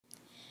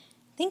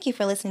Thank you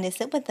for listening to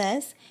Sit With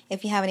Us.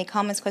 If you have any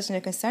comments, questions,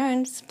 or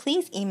concerns,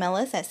 please email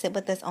us at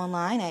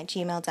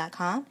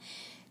sitwithusonline@gmail.com.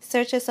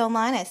 Search us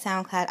online at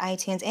SoundCloud,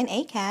 iTunes, and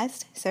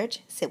Acast.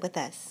 Search Sit With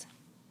Us.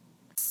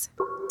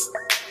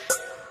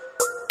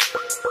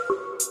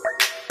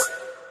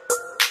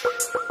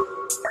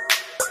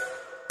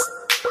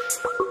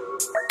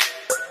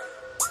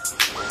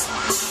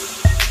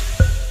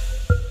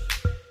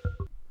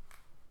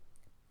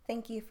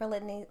 Thank you for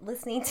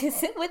listening to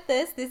Sit With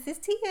Us. This is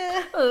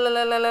Tia.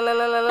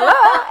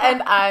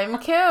 And I'm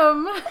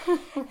Kim.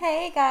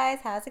 Hey guys,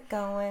 how's it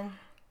going?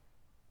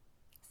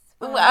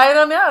 I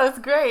don't know. It's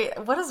great.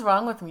 What is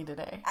wrong with me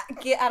today? I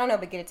don't know,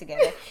 but get it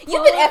together.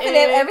 You've been effing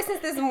it ever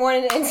since this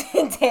morning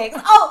in text.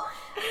 Oh,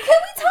 can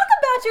we talk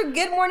about your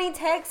good morning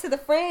text to the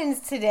friends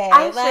today?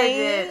 I sure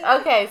did.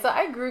 Okay, so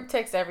I group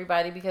text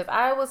everybody because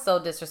I was so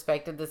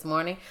disrespected this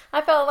morning.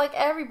 I felt like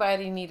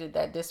everybody needed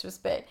that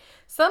disrespect.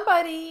 Some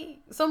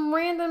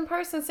random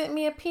person sent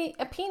me a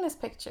penis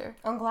picture.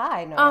 On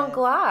Glide. No. On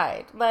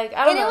Glide. Like,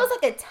 I don't know. And it was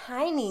like a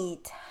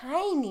tiny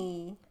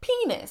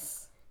penis.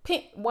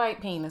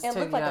 White penis, it too,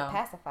 looked like a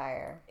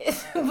pacifier. It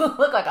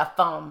looked like a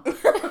thumb.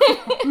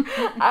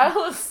 I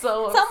was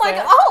so upset. So I'm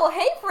like, oh,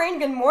 hey, friend,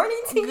 good morning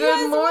to you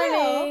Good as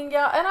morning,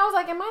 y'all. And I was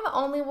like, am I the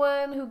only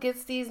one who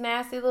gets these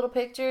nasty little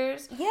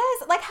pictures?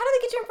 Yes. Like, how do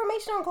they get your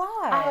information on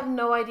Glide? I have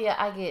no idea.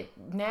 I get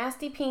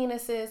nasty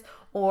penises,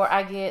 or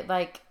I get,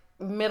 like,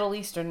 Middle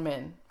Eastern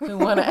men who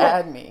want to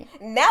add me.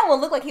 That one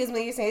looked like he was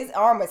Middle Eastern. His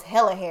arm was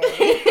hella hairy.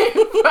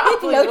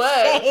 Probably no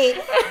was. Shade.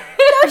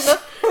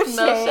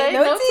 No shade,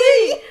 no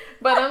tea.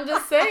 But I'm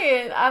just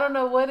saying, I don't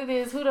know what it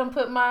is. Who done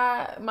put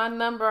my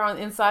number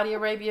in Saudi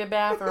Arabia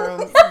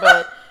bathrooms?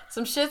 But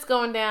some shit's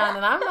going down,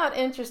 and I'm not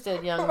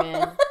interested, young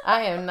man.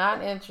 I am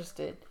not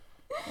interested.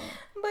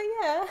 But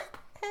yeah.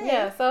 Hey.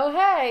 Yeah, so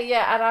hey.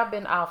 Yeah, and I've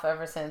been off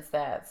ever since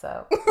that.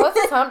 So, plus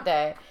it's hump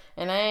day,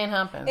 and I ain't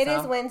humping. It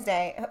is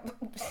Wednesday.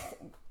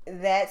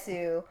 That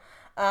too.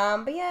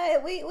 But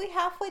yeah, we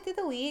halfway through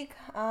the week.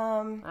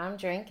 I'm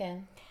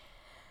drinking.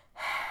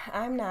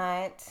 I'm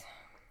not.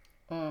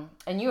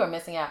 And you are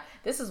missing out.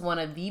 This is one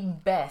of the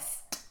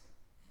best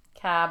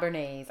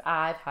Cabernets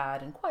I've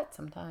had in quite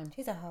some time.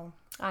 She's a hoe.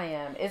 I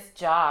am. It's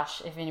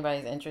Josh, if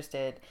anybody's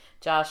interested.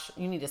 Josh,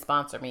 you need to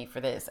sponsor me for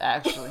this,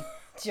 actually.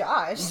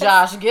 Josh,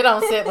 get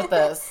on Sit With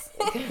Us.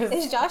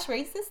 Is Josh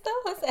racist,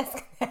 though? Let's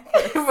ask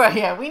that. Right,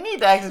 yeah, we need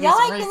to actually do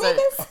some research.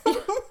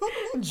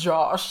 The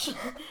Josh.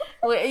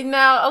 Wait,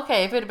 now,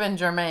 okay, if it had been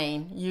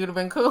Jermaine, you'd have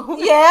been cool.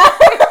 Yeah.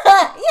 Okay.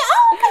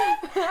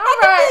 All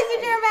right.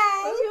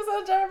 Jermaine. You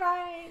so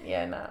Jermaine.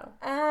 Yeah, no.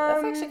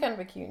 That's actually kind of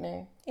a cute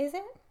name. Is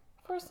it?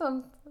 For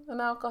an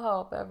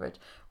alcohol beverage.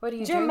 What are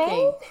you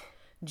Jermaine?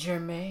 drinking?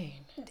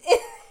 Jermaine.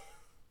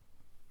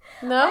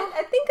 No?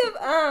 I think of,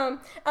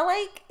 I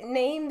like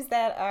names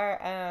that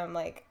are,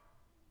 like,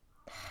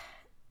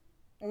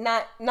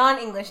 not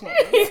non-English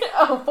names.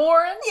 Oh,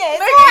 foreign? Yes.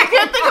 I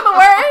can't think of the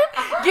word.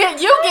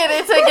 Get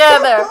it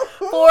together.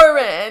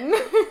 Foreign.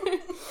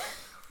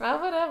 Well,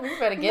 whatever. We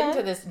better get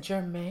into this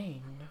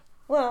Jermaine.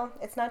 Well,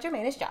 it's not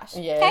Jermaine, it's Josh.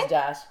 Yeah, okay? It's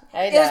Josh.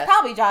 Hey, Josh. It was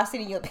probably Josh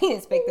sending you a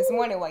penis pic this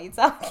morning while you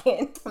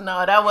talking.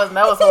 No, that was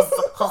That's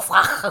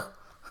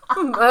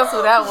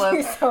what that was.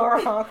 You're so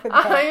wrong with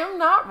that. I am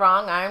not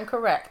wrong. I am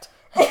correct.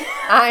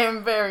 I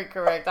am very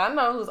correct. I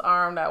know whose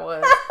arm that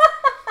was.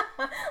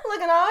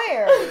 Looking all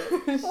hairy.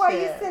 Why are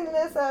you sending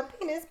us a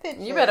penis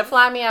picture? You better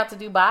fly me out to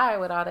Dubai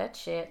with all that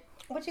shit.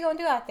 What you gonna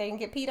do out there? You can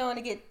get peed on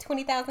and get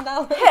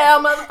 $20,000? Hell,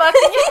 motherfucker,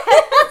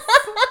 yes.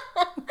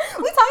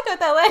 We talked about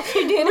that last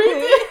year, didn't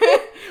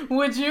we?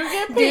 Would you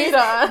get peed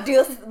on?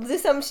 Do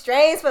some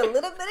strains for a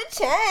little bit of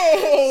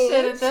change.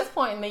 Shit, at this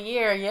point in the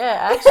year,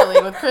 yeah,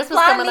 actually, with Christmas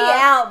coming up. Fly me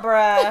out,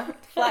 bruh.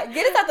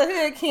 Get us out the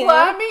hood, Kim.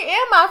 Fly me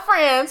and my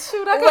friends.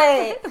 Shoot,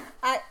 Wait,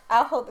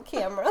 I'll hold the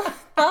camera.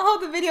 I'll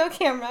hold the video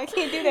camera. I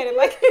can't do that in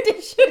my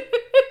condition.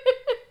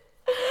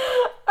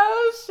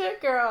 Oh shit,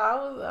 girl!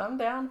 I'm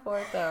down for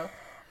it though.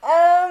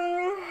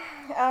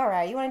 All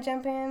right. You want to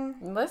jump in?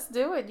 Let's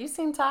do it. You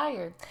seem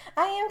tired.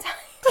 I am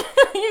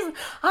tired.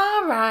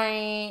 All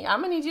right. I'm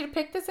gonna need you to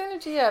pick this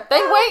energy up.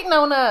 They waiting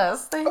on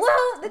us.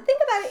 Well, the thing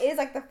about it is,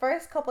 like, the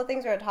first couple of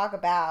things we're gonna talk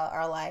about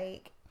are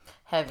like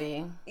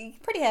heavy,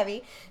 pretty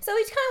heavy. So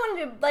we just kind of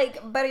wanted to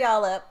like butter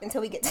y'all up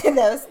until we get to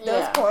those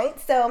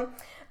points. So,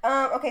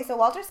 okay. So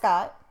Walter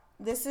Scott.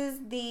 This is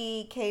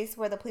the case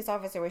where the police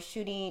officer was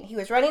shooting. He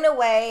was running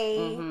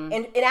away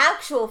in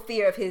actual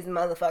fear of his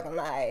motherfucking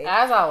life.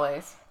 As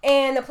always.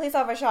 And the police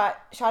officer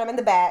shot him in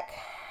the back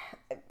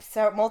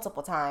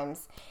multiple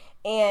times.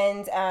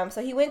 And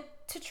so he went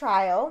to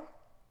trial,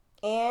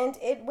 and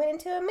it went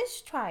into a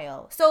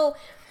mistrial. So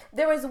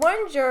there was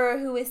one juror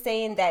who was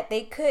saying that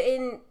they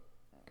couldn't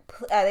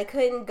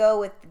go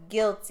with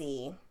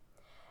guilty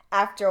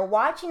after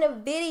watching a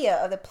video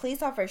of the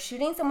police officer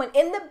shooting someone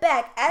in the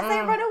back as they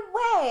run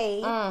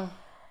away,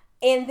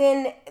 and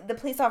then the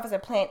police officer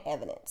plant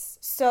evidence.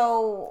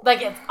 So,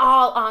 like, it's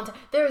all on.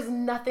 There is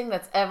nothing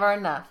that's ever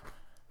enough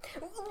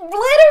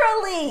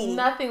Literally.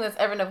 Nothing that's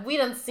ever enough. We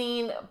done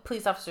seen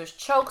police officers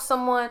choke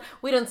someone.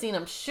 We done seen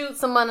them shoot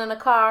someone in a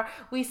car.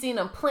 We seen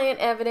them plant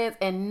evidence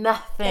and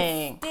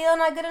nothing. It's still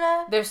not good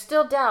enough? There's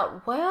still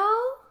doubt.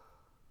 Well,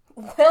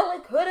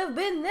 it could have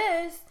been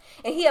this.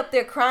 And he up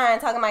there crying,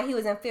 talking about he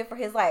was in fear for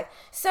his life.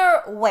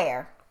 Sir,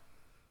 where?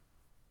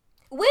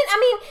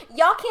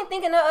 Y'all can't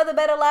think of no other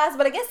better lies,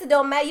 but I guess it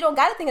don't matter. You don't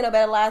got to think of no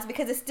better lies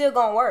because it's still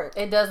going to work.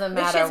 It doesn't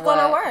matter This shit's going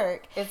to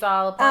work. It's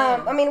all a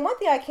plan. one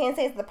thing I can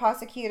say is the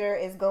prosecutor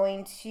is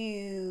going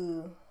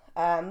to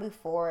move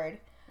forward.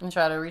 And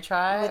try to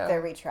retry? With the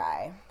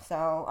retry.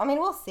 So,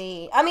 we'll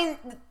see.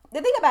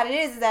 The thing about it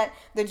is that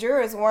the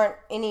jurors were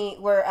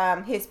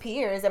his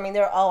peers.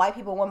 They're all white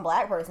people, one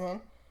black person.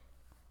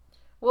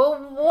 Well,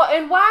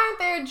 and why aren't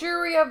there a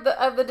jury of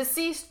the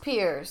deceased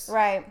peers?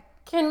 Right.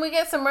 Can we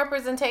get some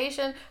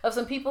representation of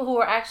some people who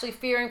are actually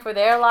fearing for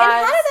their lives?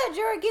 And how did that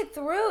juror get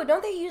through?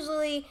 Don't they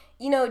usually,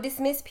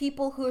 dismiss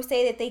people who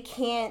say that they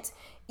can't,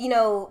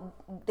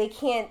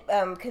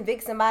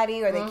 convict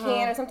somebody or they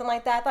can't or something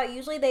like that? I thought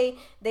usually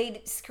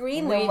they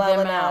screen them well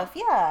enough.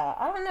 Yeah,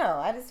 I don't know.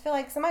 I just feel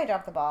like somebody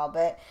dropped the ball.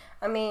 But,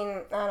 I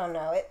don't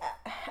know.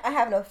 I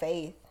have no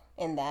faith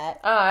in that.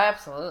 Oh,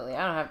 absolutely.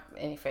 I don't have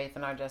any faith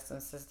in our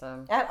justice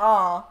system. At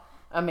all.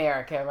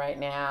 America right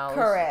now.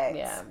 Correct.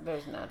 Yeah,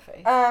 there's none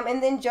faith.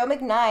 And then Joe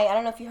McKnight, I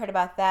don't know if you heard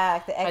about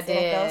that, the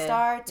ex-NFL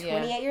star,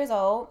 28 years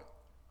old.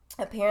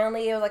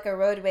 Apparently it was like a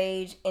road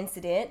rage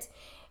incident,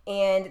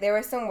 and there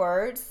were some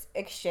words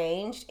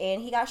exchanged,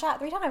 and he got shot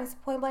 3 times,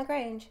 point blank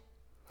range.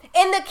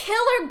 And the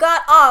killer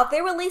got off.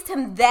 They released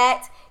him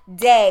that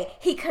day.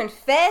 He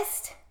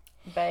confessed.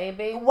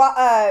 Baby.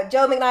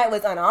 Joe McKnight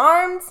was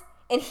unarmed,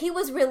 and he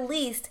was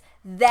released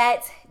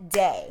that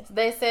day.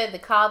 They said they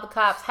called the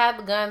cops, had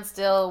the gun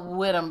still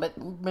with them, but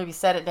maybe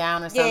set it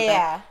down or something.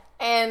 Yeah.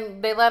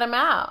 And they let him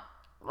out.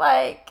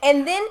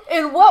 And then,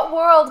 in what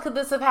world could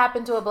this have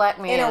happened to a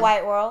black man? In a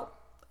white world.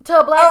 To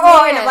a black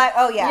man.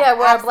 Yeah. Yeah,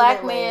 where absolutely. a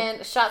black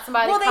man shot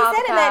somebody. Well, they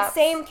said in that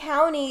same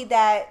county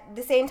that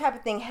the same type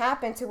of thing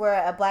happened to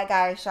where a black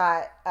guy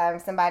shot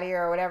somebody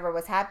or whatever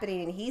was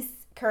happening, and he's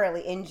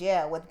currently in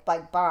jail with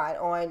bond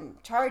on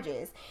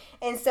charges.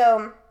 And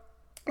so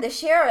the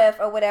sheriff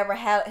or whatever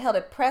held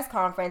a press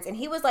conference, and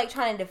he was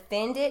trying to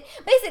defend it.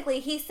 Basically,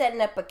 he's setting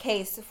up a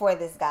case for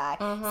this guy,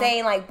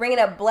 saying bringing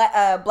up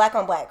black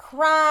on black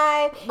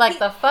crime.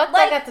 The fuck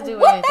that got to do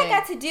with what anything?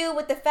 that got to do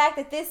with the fact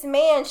that this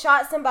man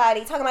shot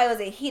somebody, talking about it was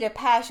a heat of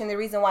passion, the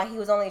reason why he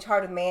was only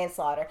charged with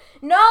manslaughter.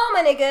 No,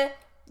 my nigga.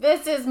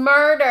 This is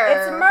murder.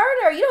 It's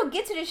murder. You don't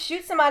get to just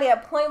shoot somebody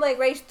at point blank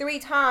range 3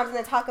 times and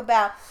then talk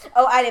about,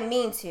 oh, I didn't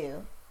mean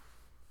to.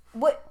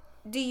 What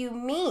do you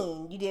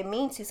mean? You didn't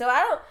mean to. So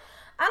I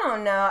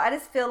don't know. I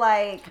just feel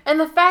like... And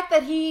the fact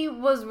that he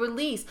was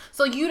released.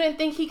 So you didn't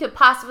think he could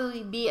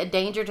possibly be a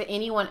danger to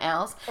anyone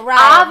else? Right.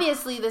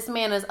 Obviously, this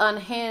man is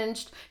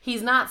unhinged.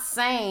 He's not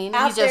sane.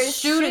 He's just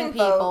shooting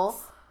people.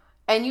 Folks.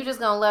 And you just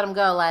going to let him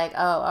go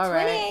all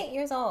right. 28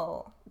 years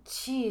old.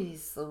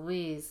 Jeez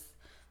Louise.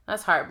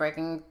 That's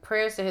heartbreaking.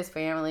 Prayers to his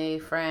family,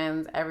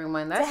 friends,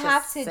 everyone. That's to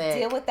have to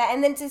deal with that.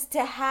 And then just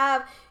to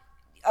have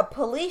a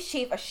police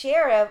chief, a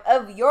sheriff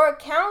of your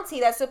county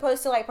that's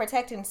supposed to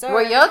protect and serve.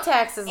 Where your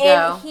taxes go.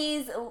 And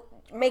he's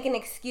making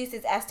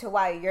excuses as to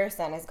why your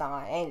son is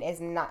gone and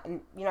you're not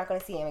going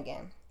to see him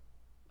again.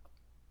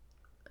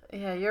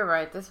 Yeah, you're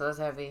right. This was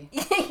heavy.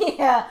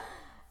 Yeah.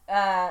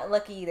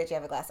 Lucky you that you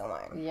have a glass of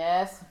wine.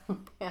 Yes.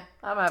 Yeah,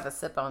 I'm going to have a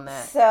sip on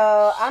that.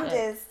 So I'm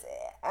just,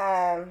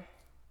 I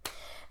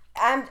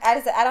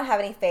don't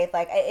have any faith.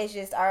 It's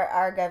just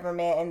our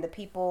government and the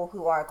people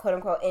who are quote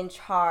unquote in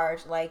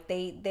charge.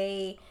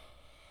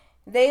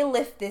 They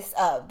lift this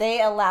up.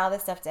 They allow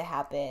this stuff to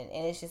happen,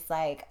 and it's just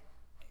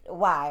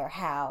why or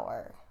how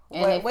or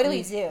what do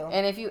we do?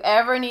 And if you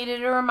ever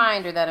needed a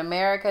reminder that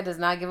America does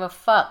not give a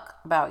fuck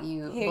about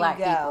you, black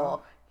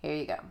people, here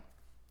you go.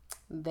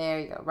 There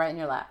you go, right in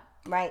your lap,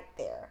 right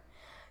there.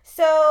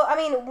 So,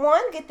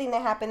 one good thing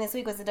that happened this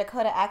week was the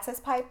Dakota Access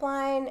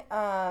Pipeline.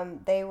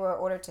 They were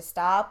ordered to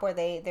stop, or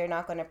they're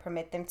not going to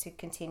permit them to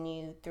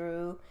continue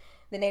through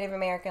the Native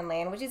American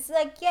land, which is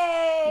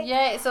yay.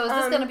 Yay. So is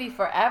this going to be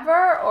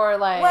forever or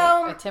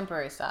a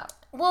temporary stop?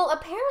 Well,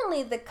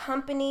 apparently the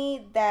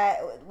company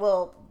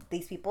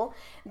these people,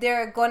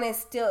 they're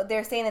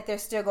saying that they're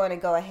still going to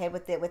go ahead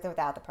with it with or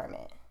without the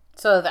permit.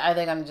 So are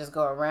they going to just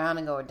go around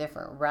and go a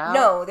different route?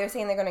 No, they're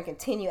saying they're going to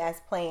continue as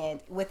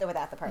planned with or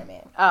without the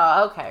permit.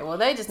 Oh, okay. Well,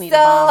 they just need a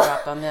bomb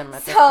dropped on them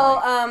at this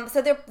point.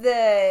 So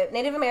the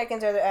Native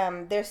Americans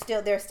are they're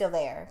still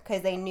there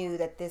because they knew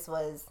that this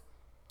was.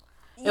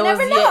 You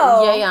never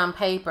know. Yay on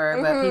paper,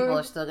 but people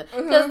are still good.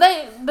 Because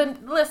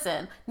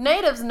listen,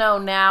 natives know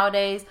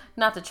nowadays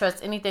not to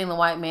trust anything the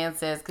white man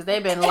says because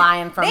they've been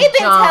lying from They've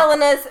been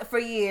telling us for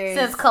years.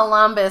 Since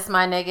Columbus,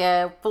 my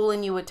nigga,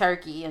 fooling you with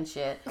turkey and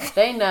shit.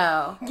 They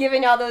know.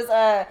 Giving y'all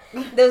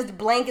those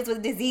blankets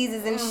with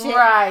diseases and shit.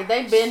 Right.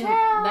 They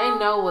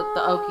know what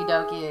the okie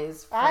dokie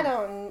is. I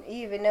don't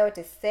even know what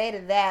to say to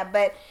that.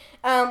 But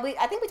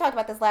I think we talked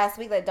about this last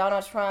week that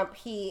Donald Trump,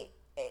 he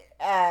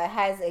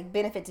has a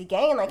benefit to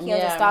gain. Like, he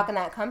owns a stock in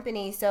that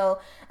company. So,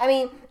 I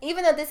mean,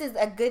 even though this is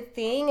a good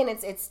thing and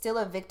it's still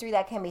a victory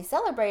that can be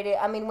celebrated,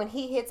 I mean, when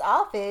he hits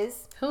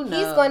office, who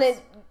knows? He's going to...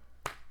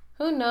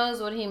 Who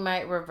knows what he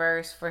might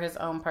reverse for his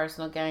own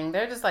personal gain.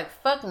 They're just like,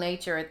 fuck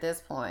nature at this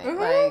point. Mm-hmm.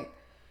 Like,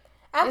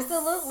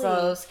 absolutely. It's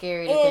so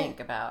scary to think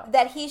about.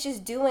 That he's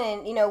just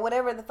doing,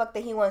 whatever the fuck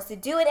that he wants to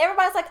do. And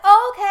everybody's like,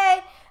 oh, okay,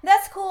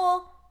 that's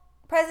cool.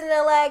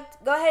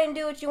 President-elect, go ahead and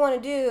do what you want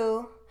to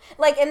do.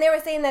 Like, and they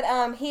were saying that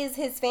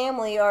his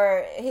family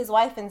or his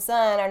wife and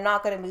son are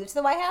not going to move to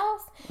the White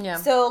House. Yeah.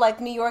 So, like,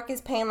 New York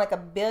is paying like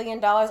 $1 billion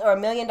or $1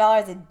 million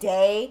a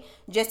day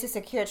just to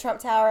secure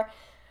Trump Tower.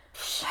 Do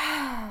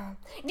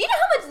you know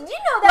how much? Do you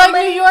know that like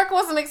money, New York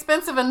wasn't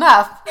expensive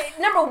enough?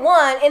 Number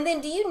one, and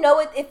then do you know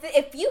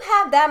if you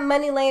have that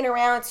money laying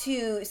around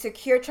to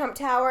secure Trump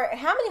Tower,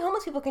 how many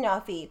homeless people can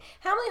y'all feed?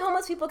 How many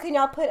homeless people can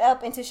y'all put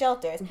up into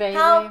shelters? Baby.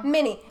 How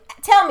many?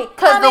 Tell me.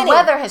 Because the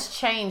weather has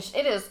changed.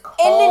 It is cold.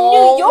 And in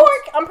New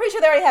York, I'm pretty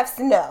sure they already have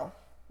snow.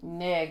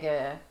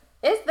 Nigga.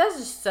 That's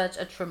just such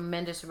a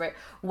tremendous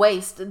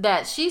waste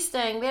that she's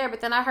staying there.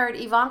 But then I heard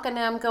Ivanka and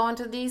them going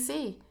to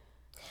D.C.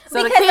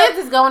 So because the kids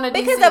is going to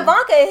D.C. Because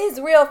Ivanka is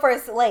his real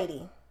first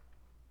lady.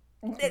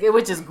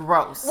 Which is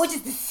gross. Which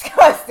is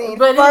disgusting.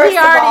 But he already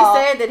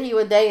said that he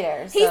would date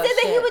her. He said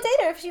that he would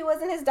date her if she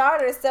wasn't his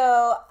daughter.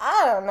 So,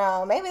 I don't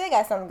know. Maybe they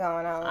got something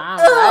going on. I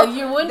don't know.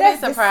 You wouldn't be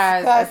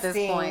surprised at this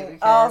point.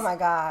 Oh, my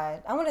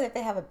God. I wonder if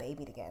they have a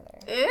baby together.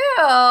 Ew. Listen,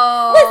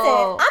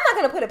 I'm not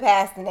going to put it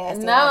past the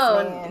nasty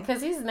man.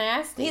 Because he's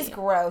nasty. He's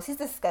gross. He's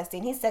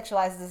disgusting. He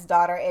sexualizes his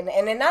daughter. And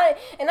not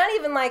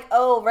even like,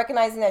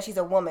 recognizing that she's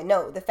a woman.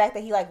 No, the fact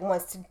that he like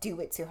wants to do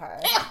it to her.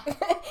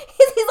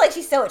 He's like,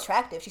 she's so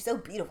attractive. She's so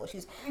beautiful.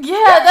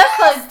 That's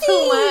like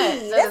too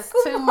much. That's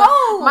too much.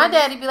 My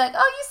daddy be like, "Oh,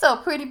 you so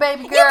pretty,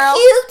 baby girl.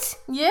 You cute."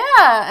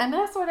 Yeah, and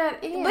that's what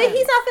that is. But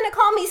he's not finna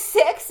call me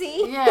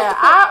sexy. Yeah,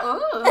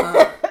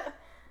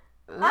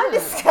 I'm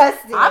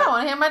disgusted. I don't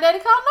want to hear my daddy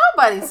call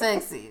nobody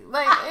sexy.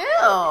 Like,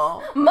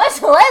 ew.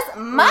 Much less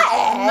my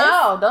ass.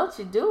 No, don't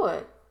you do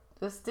it.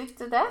 Just stick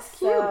to that's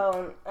cute.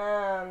 So,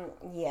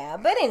 yeah.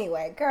 But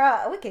anyway,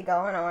 girl, we could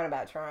go on and on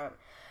about Trump.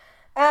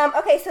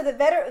 Okay, so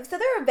there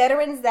are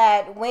veterans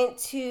that went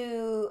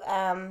to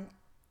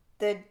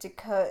the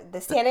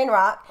Standing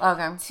Rock,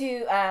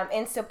 to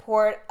in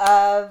support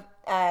of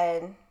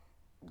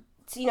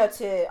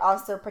to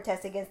also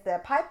protest against the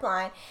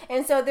pipeline,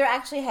 and so they're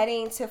actually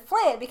heading to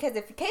Flint because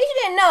in case you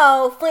didn't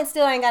know, Flint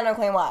still ain't got no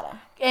clean water.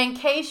 In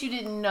case you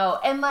didn't know,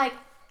 and like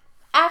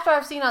after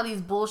I've seen all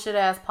these bullshit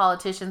ass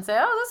politicians say,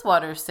 "Oh, this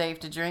water is safe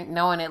to drink,"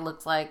 knowing it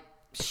looks like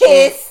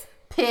piss,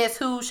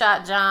 who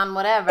shot John,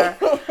 whatever.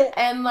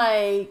 And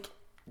like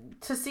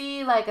to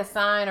see like a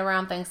sign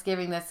around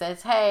Thanksgiving that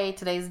says, "Hey,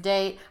 today's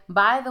date.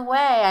 By the way,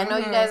 I know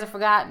you guys have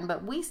forgotten,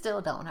 but we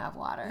still don't have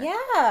water."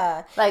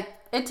 Yeah. Like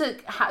it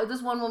took.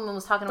 This one woman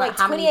was talking about like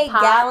how 28 many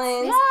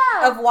gallons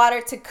of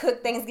water to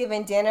cook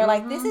Thanksgiving dinner.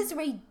 Like, this is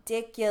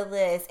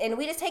ridiculous, and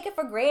we just take it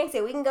for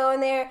granted. We can go in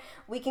there,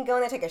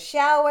 take a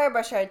shower,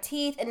 brush our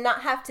teeth, and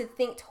not have to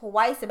think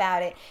twice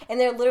about it. And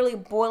they're literally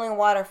boiling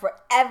water for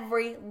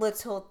every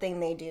little thing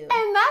they do.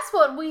 And that's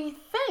what we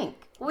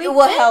think. It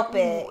will help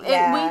it.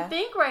 Yeah. We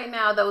think right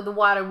now, though, the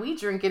water we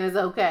drinking is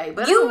okay.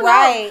 But you're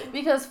right.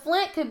 Because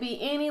Flint could be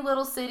any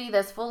little city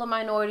that's full of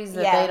minorities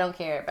that they don't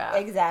care about.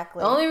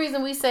 Exactly. The only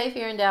reason we safe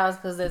here in Dallas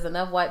is because there's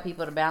enough white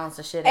people to balance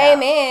the shit out.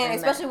 Amen.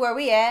 Especially where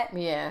we at.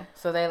 Yeah.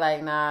 So they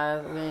like,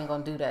 nah, we ain't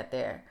gonna do that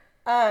there.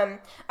 I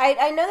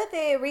know that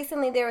they were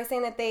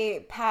saying that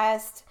they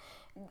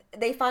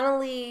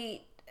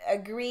finally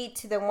agreed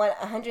to the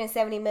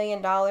 $170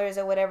 million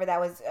or whatever that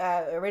was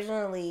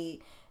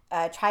originally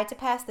tried to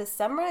pass this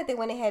summer. They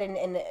went ahead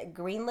and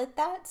greenlit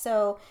that.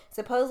 So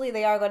supposedly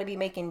they are going to be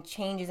making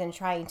changes and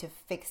trying to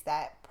fix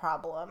that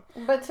problem.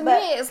 But to me,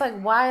 it's like,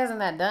 why isn't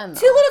that done?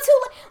 Too little, too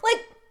late.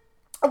 Like,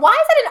 why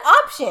is that an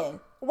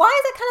option? Why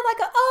is it kind of like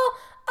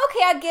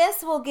okay, I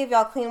guess we'll give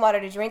y'all clean water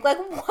to drink? Like,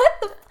 what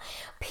the...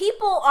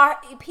 People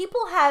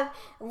have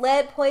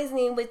lead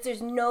poisoning, which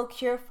there's no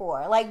cure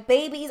for. Like,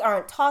 babies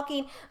aren't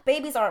talking,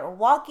 babies aren't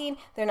walking,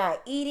 they're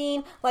not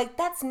eating. Like,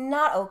 that's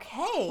not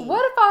okay.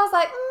 What if I was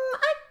like,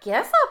 I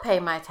guess I'll pay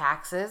my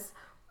taxes?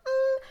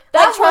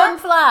 That wouldn't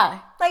fly.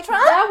 Like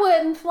Trump? That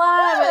wouldn't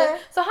fly. Yeah.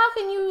 So how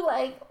can you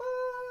I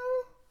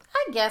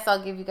guess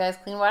I'll give you guys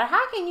clean water.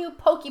 How can you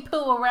pokey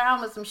poo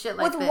around with some shit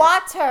like this? With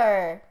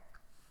water.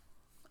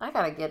 I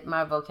gotta get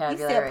my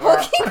vocabulary. You said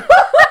pokey poo.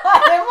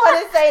 I didn't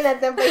want to say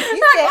nothing, but you said...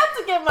 I have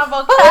to get my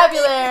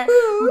vocabulary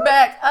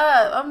back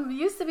up. I'm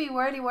used to be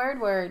wordy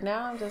word.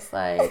 Now I'm just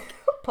like...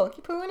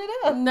 pokey pooing it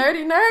up.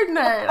 Nerdy nerd.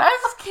 I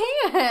just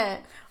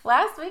can't.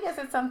 Last week I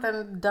said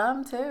something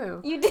dumb too.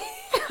 You did?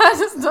 I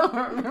just don't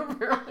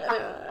remember what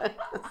it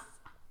was.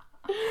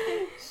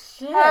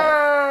 Shit.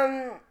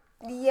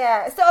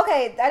 Yeah. So,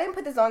 okay, I didn't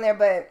put this on there,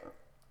 but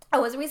I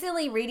was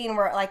recently reading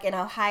where, like, in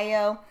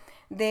Ohio,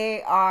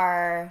 they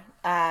are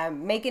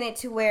making it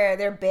to where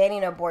they're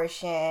banning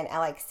abortion at,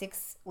 like,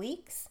 6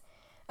 weeks.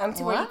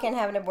 To where you can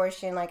have an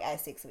abortion, like, at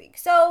 6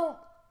 weeks. So...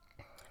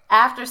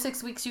 After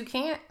 6 weeks, you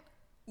can't?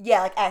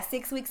 Yeah, like at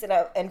 6 weeks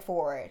and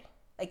forward.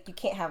 Like you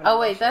can't have an Oh,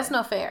 abortion. wait, that's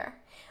no fair.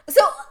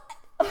 So...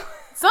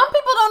 Some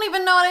people don't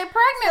even know they're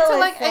pregnant till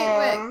like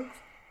 8 weeks.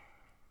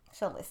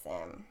 So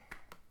listen.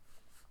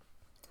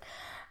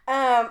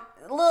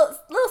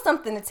 Little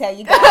something to tell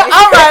you guys. all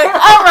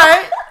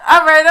right. I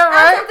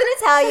have something to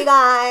tell you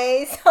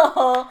guys.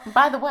 So,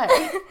 by the way,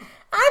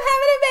 I'm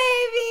having a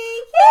baby.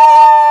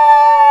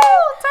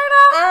 Turn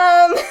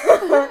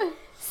up.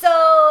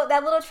 So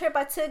that little trip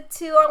I took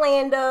to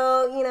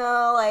Orlando, you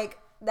know, like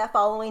that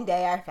following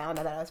day, I found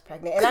out that I was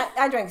pregnant, and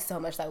I drank so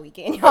much that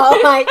weekend, y'all.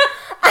 Like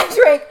I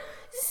drank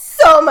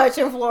so much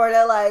in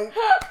Florida, like.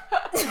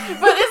 But isn't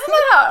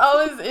that how it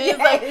always is? Yes.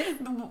 Like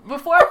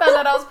before I found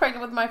out I was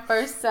pregnant with my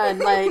first son,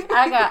 like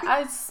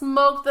I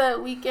smoked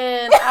that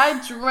weekend.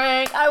 I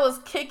drank. I was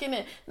kicking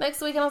it.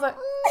 Next weekend I was like,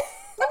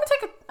 let me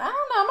take I don't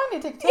know. I might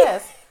need to take a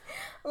test.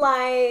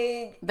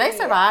 Like they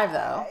survive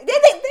though.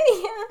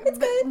 Yeah, it's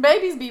good.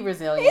 Babies be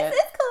resilient.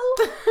 It's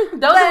cool.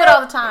 Don't do it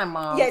all the time,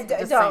 Mom. Yeah,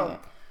 don't.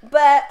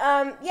 But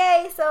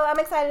yay! So I'm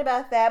excited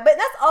about that. But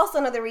that's also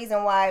another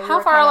reason why.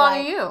 How far along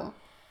are you?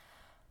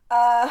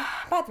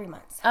 About 3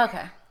 months.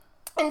 Okay.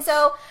 And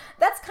so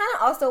that's kind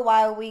of also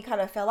why we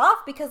kind of fell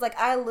off, because like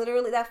I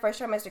literally that first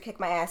trimester kicked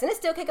my ass, and it's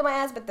still kicking my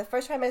ass, but the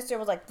first trimester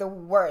was like the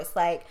worst.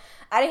 Like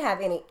I didn't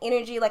have any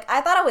energy. Like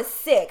I thought I was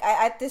sick.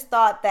 I just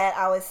thought that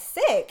I was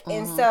sick.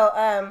 And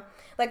so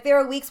like there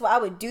were weeks where I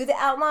would do the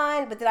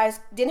outline, but then I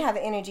just didn't have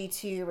the energy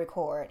to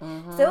record.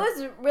 So it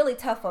was really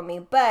tough on me.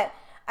 But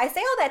I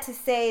say all that to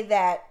say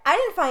that I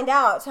didn't find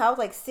out till I was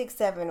like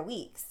 6-7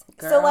 weeks.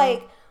 Girl. So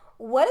like,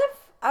 what if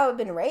I would have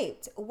been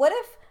raped? What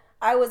if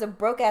I was a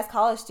broke ass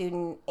college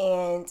student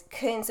and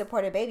couldn't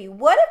support a baby?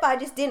 What if I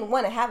just didn't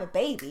want to have a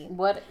baby?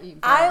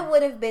 I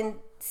would have been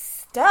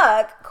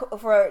stuck,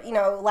 for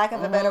lack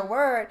of a better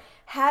word,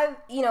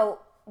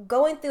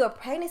 going through a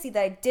pregnancy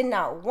that I did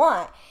not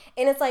want.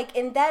 And it's like,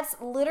 and that's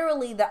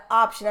literally the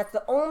option. That's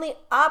the only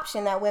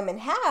option that women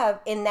have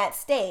in that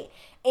state.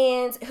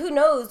 And who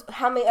knows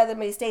how many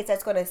other states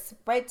that's going to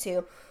spread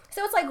to.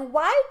 So it's like,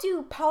 why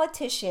do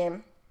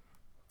politicians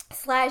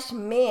 /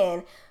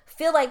 men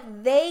feel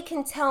like they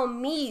can tell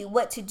me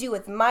what to do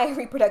with my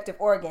reproductive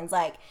organs?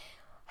 Like,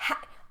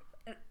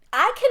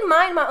 I can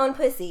mind my own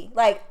pussy.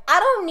 Like, I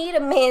don't need a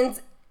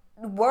man's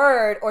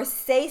word or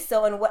say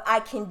so on what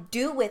I can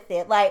do with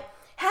it. Like,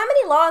 how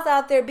many laws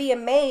out there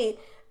being made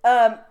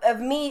of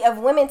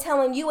women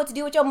telling you what to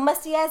do with your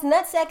musty ass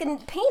nutsack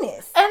and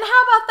penis? And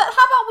how about that?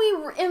 How about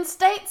we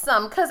reinstate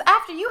some? Because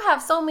after you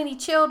have so many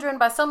children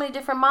by so many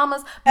different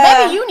mamas,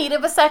 maybe you need a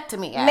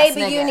vasectomy.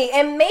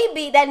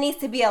 Maybe that needs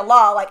to be a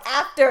law. Like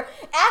after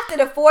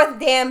the fourth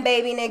damn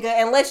baby,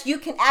 nigga, unless you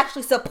can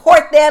actually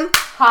support them.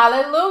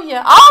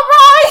 Hallelujah. All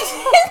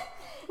right.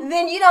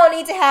 Then you don't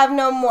need to have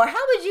no more.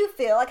 How would you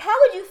feel? Like, how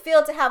would you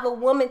feel to have a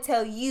woman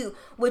tell you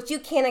what you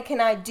can and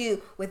cannot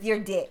do with your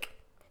dick?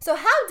 So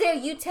how dare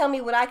you tell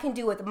me what I can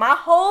do with my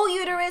whole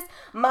uterus,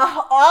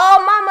 all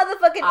my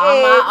motherfucking eggs,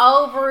 my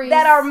ovaries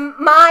that are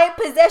my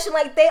possession,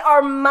 like they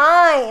are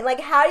mine.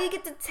 Like, how do you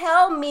get to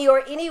tell me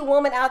or any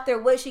woman out there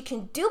what she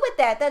can do with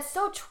that? That's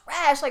so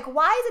trash. Like,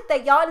 why is it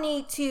that y'all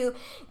need to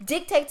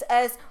dictate to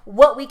us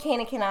what we can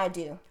and cannot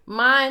do?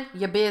 Mind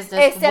your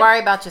business. Worry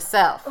about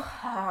yourself.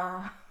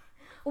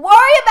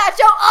 Worry about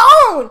your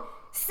own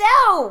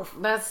self.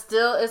 But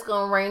still, it's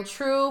gonna reign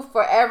true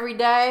for every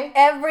day.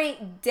 Every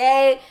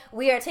day.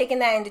 We are taking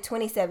that into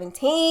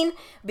 2017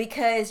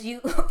 because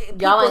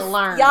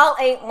y'all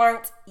ain't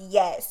learned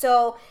yet.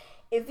 So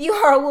if you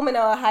are a woman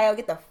in Ohio,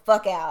 get the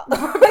fuck out.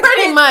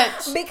 Pretty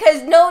much.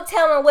 Because no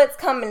telling what's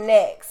coming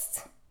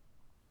next.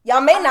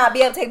 Y'all may not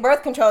be able to take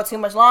birth control too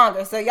much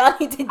longer, so y'all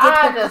need to get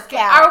the fuck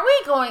out.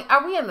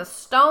 Are we in the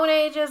Stone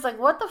Ages? Like,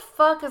 what the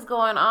fuck is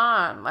going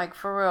on? Like,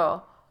 for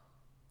real.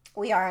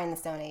 We are in the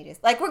Stone Ages.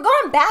 Like, we're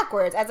going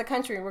backwards as a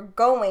country. We're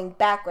going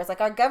backwards. Like,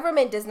 our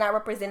government does not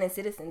represent its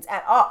citizens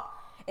at all.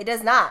 It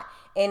does not.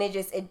 And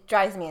it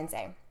drives me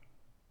insane.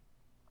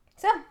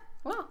 So.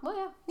 Well,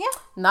 yeah.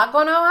 Not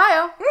going to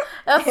Ohio.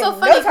 That's so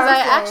funny because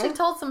I actually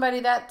told somebody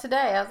that today.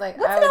 I was like,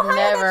 I would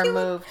never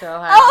move to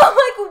Ohio. Oh,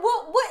 like,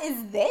 what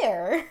is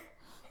there?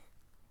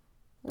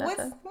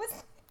 Nothing.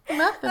 What's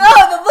Nothing.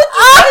 Oh, the look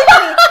you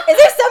gave me. Is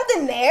there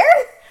something there?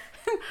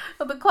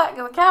 The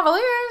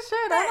Cavaliers,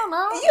 shit, I don't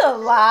know. You a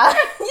lie.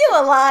 You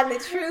a lie in the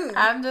truth.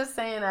 I'm just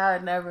saying I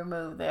would never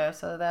move there,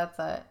 so that's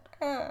it.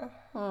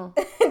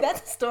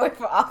 That's a story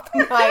for off the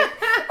mic.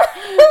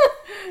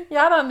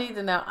 Y'all don't need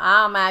to know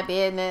all my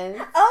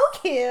business. Oh,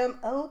 Kim.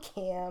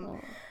 Okay,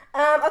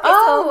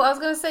 I was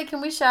going to say,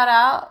 can we shout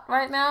out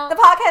right now? The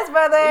Podcast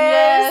Brothers.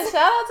 Yeah,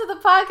 shout out to the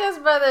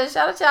Podcast Brothers.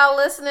 Shout out to y'all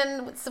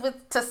listening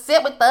to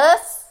sit with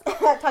us.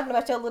 Talking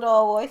about your little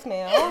old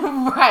voicemail.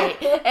 Right.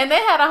 And they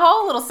had a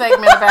whole little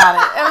segment about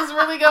it. It was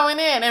really going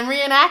in and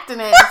reenacting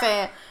it and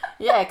saying,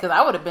 yeah, because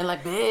I would have been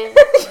like, bitch.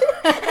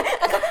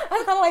 I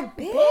was kind of like,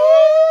 bitch.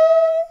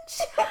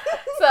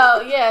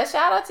 So, yeah,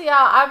 shout out to y'all.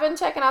 I've been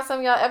checking out some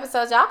of y'all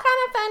episodes. Y'all kind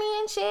of funny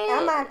and shit.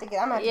 I'm gonna have to get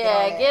on it.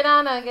 Get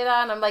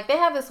on them. Like, they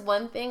have this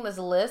one thing, this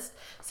list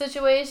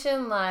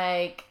situation,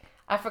 like,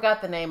 I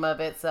forgot the name of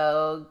it,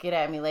 so get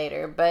at me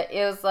later. But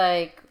it was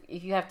like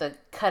you have to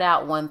cut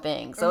out one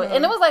thing. So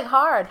and it was like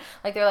hard.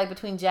 Like they're like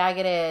between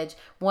Jagged Edge,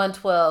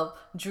 112,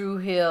 Dru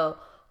Hill,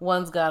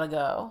 One's Gotta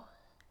Go.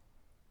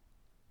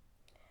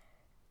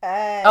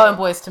 And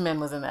Boyz II Men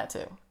was in that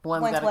too.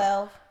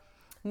 112.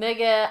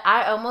 Nigga,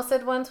 I almost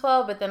said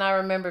 112, but then I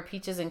remember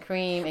Peaches and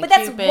Cream and But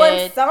that's Cupid.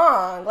 one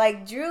song.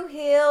 Like Dru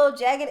Hill,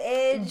 Jagged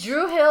Edge.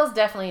 Dru Hill's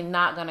definitely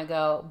not gonna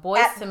go.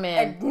 Boyz II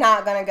Men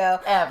not gonna go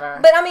ever.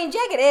 But I mean,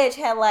 Jagged Edge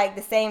had like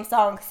the same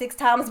song 6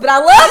 times. But I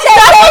love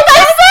that.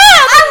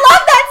 I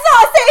love that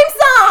song. Same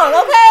song.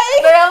 Okay.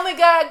 They only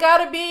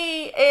gotta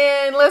be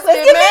and Let's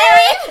Get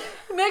Married.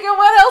 Nigga,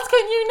 what else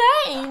can you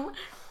name?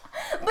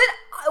 But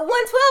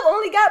 112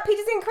 only got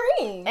Peaches and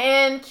Cream.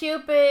 And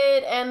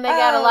Cupid, and they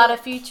got a lot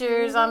of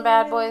features on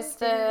Bad Boy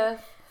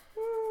stuff.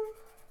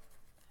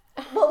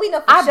 Well, we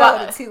know for sure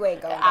the 2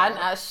 ain't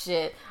going.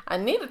 Shit. I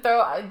need to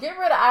get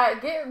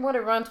rid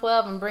of Run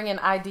 12 and bring in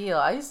Ideal.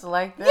 I used to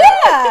like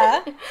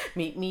that. Yeah.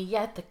 Meet me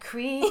at the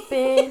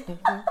creeping.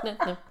 Okay,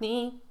 we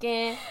need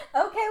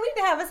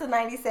to have us a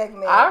 90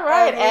 segment. All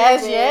right,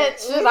 as yet.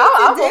 Shit,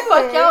 I'll go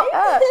fuck y'all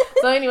up.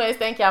 So anyways,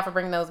 thank y'all for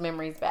bringing those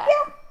memories back.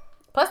 Yeah.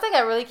 Plus, they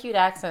got really cute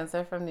accents.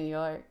 They're from New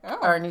York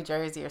or New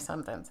Jersey or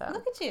something. So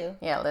look at you.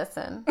 Yeah,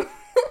 listen.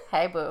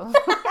 Hey, boo.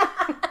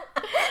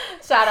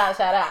 Shout out.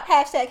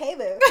 Hashtag hey,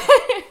 boo.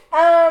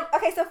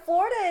 Okay, so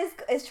Florida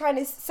is trying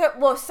to...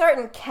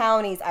 certain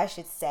counties, I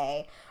should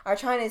say, are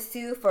trying to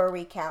sue for a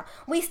recount.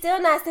 We still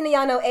not sending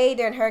y'all no aid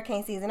during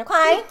hurricane season,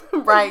 okay?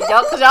 Right,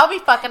 y'all, because y'all be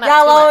fucking up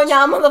y'all too much.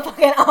 Y'all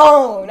motherfucking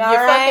own, all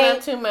You're right? fucking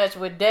up too much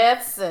with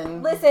deaths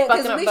and listen,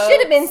 because we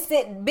should have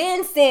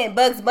been sent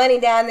Bugs Bunny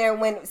down there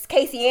when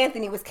Casey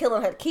Anthony was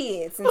killing her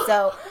kids, and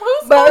so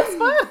who's Bugs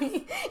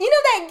Bunny? You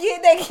know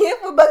that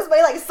gift with Bugs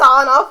Bunny like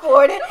sawing off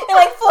Florida and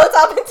like floats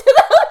off into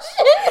the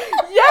ocean.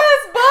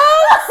 Yes,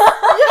 Bugs.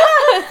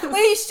 Yes. Well,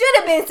 he should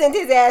have been sent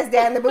his ass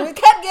down there, but we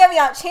kept giving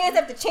y'all chance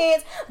after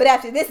chance. But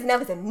after this,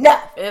 enough is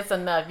enough. It's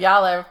enough.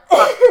 Y'all are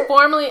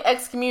formally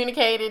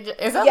excommunicated.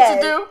 Is that what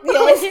you do?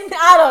 Yes.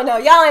 I don't know.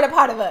 Y'all ain't a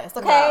part of us,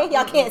 okay? No.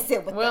 Y'all can't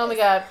sit with us. We only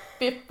got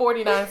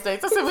 49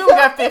 states. I said we only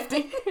got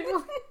 50. We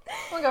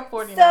only got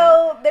 49.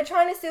 So they're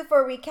trying to sue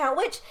for a recount,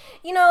 which,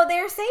 you know,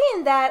 they're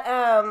saying that,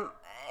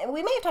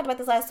 we may have talked about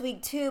this last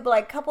week too, but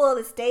like a couple of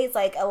the states,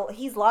 like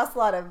he's lost a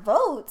lot of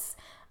votes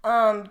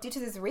due to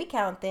this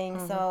recount thing.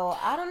 Mm-hmm. So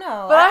I don't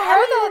know. But I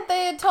heard that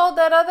they had told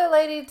that other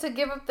lady to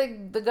give up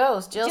the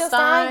ghost, Jill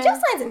Stein. Jill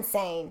Stein's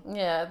insane.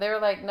 Yeah, they were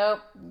like, nope,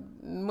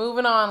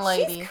 moving on,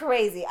 lady. She's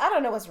crazy. I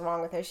don't know what's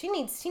wrong with her. She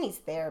needs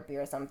therapy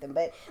or something.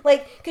 But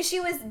like, because she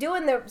was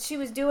doing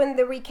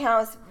the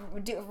recounts,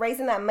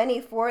 raising that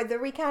money for the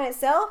recount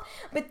itself.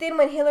 But then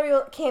when Hillary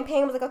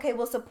campaign was like, okay,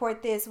 we'll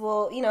support this,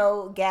 we'll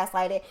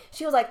gaslight it.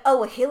 She was like, oh,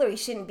 well, Hillary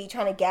shouldn't be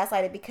trying to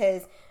gaslight it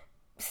because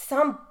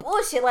some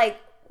bullshit like.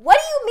 What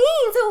do you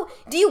mean? So,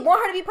 do you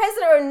want her to be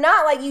president or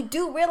not? Like, you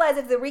do realize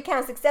if the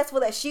recount is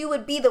successful that she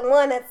would be the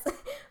one that's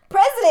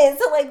president.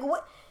 So, like,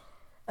 what?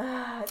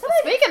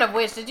 Speaking of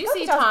which, did you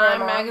see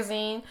Time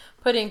magazine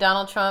putting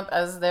Donald Trump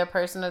as their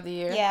person of the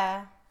year?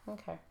 Yeah.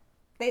 Okay.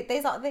 They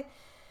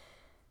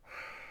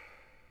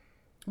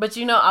But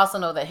also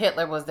know that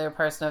Hitler was their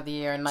person of the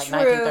year in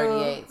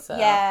 1938. So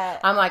yeah.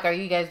 I'm like, are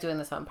you guys doing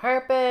this on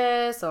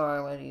purpose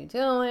or what are you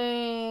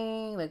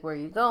doing? Like, where are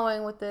you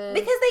going with this?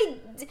 Because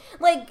they,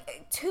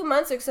 like 2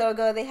 months or so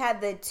ago, they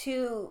had the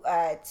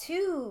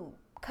two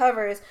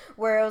covers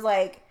where it was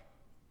like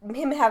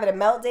him having a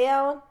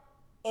meltdown.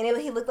 And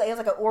he looked like it was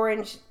like an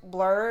orange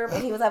blurb,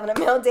 and he was having a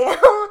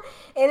meltdown.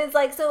 And it's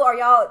like, so are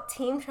y'all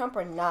Team Trump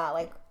or not?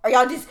 Like, are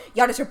y'all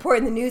just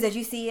reporting the news as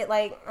you see it?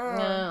 Like,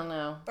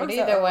 no. But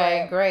either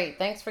way, great.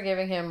 Thanks for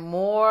giving him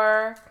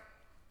more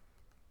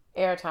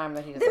airtime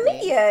that he doesn't need. The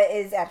media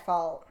is at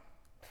fault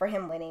for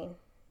him winning.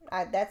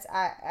 I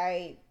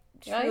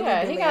truly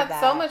believe he got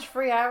that. so much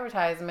free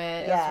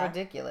advertisement. Yeah. It's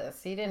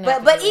ridiculous. He didn't.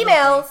 But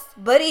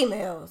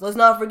emails. Let's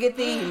not forget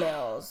the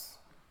emails.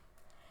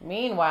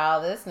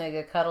 Meanwhile, this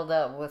nigga cuddled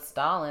up with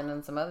Stalin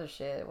and some other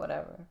shit,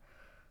 whatever.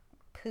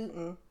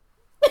 Putin.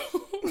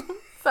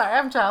 Sorry,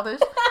 I'm childish.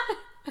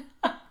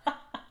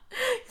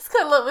 He's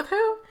cuddled up with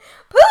who?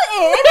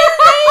 Putin!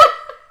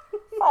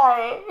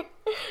 Sorry.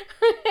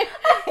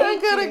 I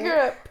could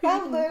have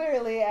Putin.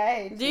 I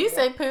hate you. Do you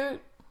say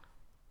poot?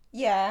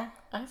 Yeah.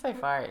 I say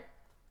fart.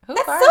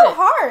 That's so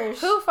harsh.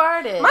 Who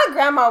farted? My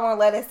grandma won't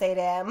let us say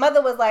that.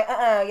 Mother was like,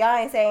 y'all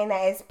ain't saying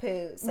that, it's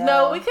poo. So.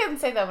 No, we couldn't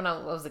say that when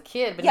I was a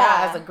kid, but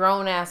now as a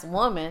grown-ass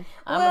woman,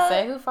 I'm going to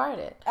say who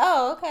farted.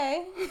 Oh,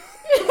 okay.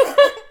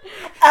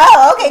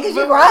 Oh, okay, because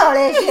you're grown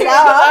and shit.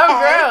 Oh, okay. I'm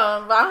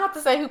grown, but I don't have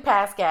to say who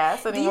passed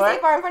gas anymore. Do you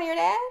say fart in front of your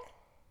dad?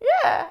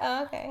 Yeah.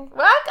 Oh, okay.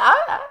 Well,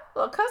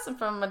 I cussing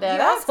from my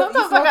dad.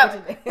 Sometimes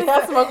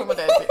I smoke with my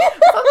dad, too.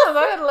 Sometimes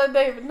I got to let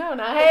David know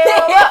now. Hey,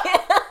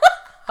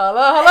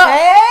 hello.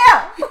 Hey!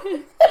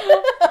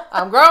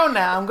 I'm grown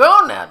now,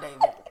 David.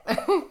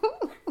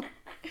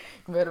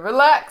 You better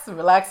relax.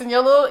 Relax in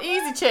your little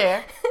easy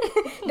chair.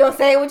 Don't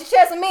say it with your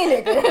chest with me,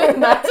 nigga.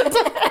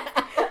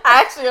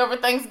 Actually, over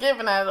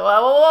Thanksgiving, I was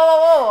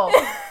whoa.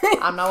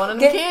 I'm not one of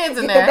the kids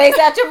in there. Get the bass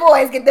out your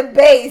voice. Get the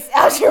bass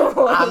out your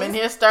voice. I'm in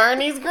here stirring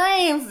these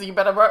greens. You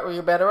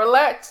better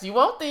relax. You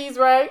want these,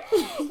 right?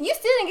 You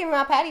still didn't give me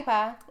my patty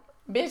pie.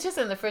 Bitch, it's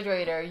in the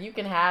refrigerator. You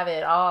can have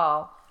it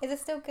all. Is it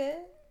still good?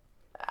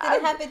 Did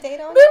it have a date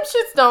on it? Them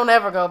shits don't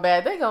ever go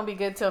bad. They gonna be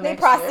good till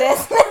next year.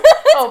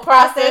 Oh,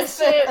 processed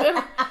shit.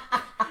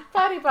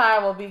 Patty pie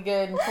will be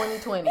good in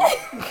 2020.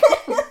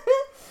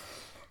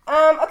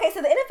 Okay,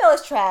 so the NFL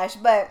is trash,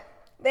 but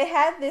they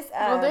had this.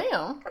 Well,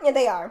 damn. Yeah,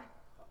 they are.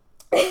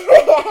 They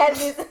had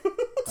this.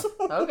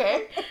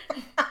 Okay.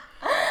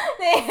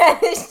 They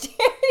had this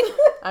charity.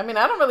 I mean,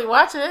 I don't really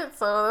watch it,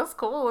 so that's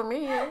cool with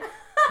me.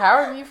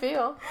 However you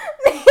feel.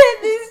 They had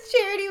this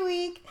charity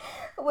week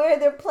where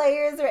the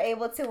players are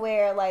able to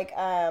wear like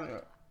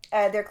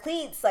their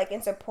cleats like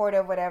in support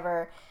of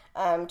whatever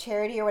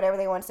charity or whatever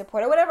they want to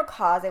support or whatever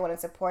cause they want to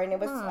support, and it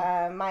was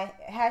my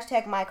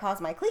hashtag my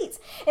cause my cleats.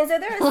 And so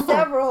there are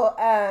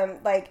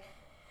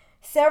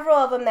several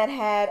of them that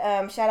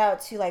had shout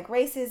out to like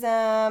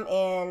racism,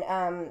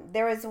 and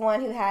there was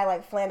one who had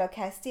like Philando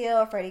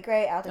Castile, Freddie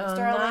Gray, Alton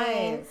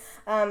Sterling.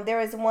 Nice. There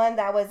was one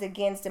that was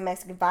against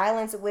domestic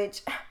violence,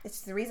 which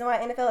is the reason why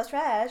NFL is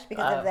trash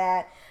because of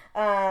that.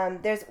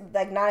 There's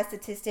like not a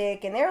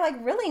statistic, and they're like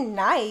really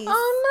nice.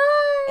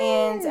 Oh,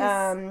 nice.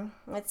 And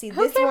let's see,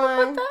 Who this came one.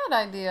 up with that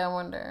idea? I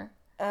wonder.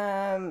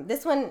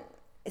 This one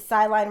is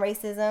sideline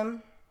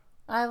racism.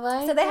 I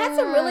like. So they had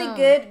some really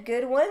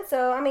good ones.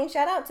 So I mean,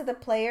 shout out to the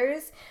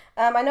players.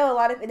 I know a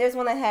lot of. There's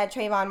one that had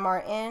Trayvon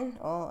Martin.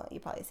 Oh, you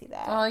probably see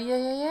that. Oh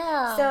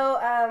yeah. So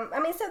I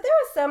mean, so there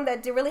were some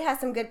that did really have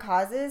some good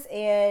causes,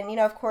 and you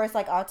know, of course,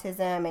 like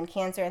autism and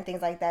cancer and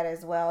things like that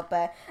as well. But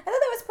I thought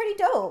that was pretty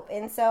dope,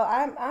 and so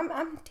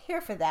I'm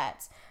here for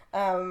that.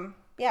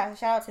 Yeah,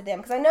 shout out to them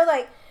because I know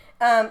like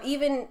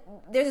even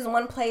there's this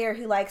one player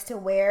who likes to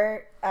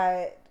wear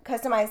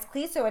customized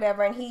cleats or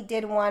whatever, and he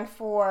did one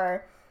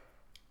for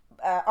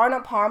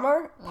Arnold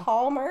Palmer.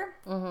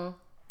 Mm-hmm.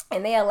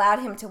 And they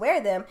allowed him to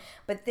wear them,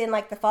 but then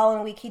like the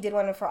following week he did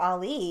one for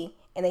Ali,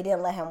 and they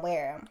didn't let him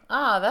wear them.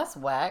 Oh, that's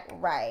whack.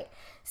 Right.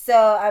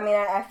 So I mean,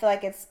 I feel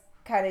like it's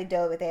kind of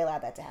dope that they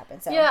allowed that to happen.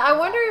 So yeah, I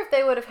wonder if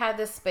they would have had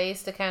this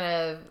space to kind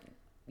of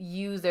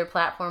use their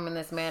platform in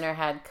this manner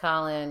had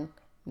Colin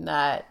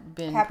not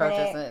been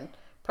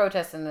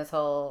protesting this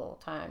whole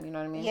time. You know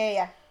what I mean?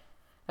 Yeah.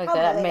 Like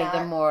Probably that made not.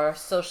 them more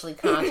socially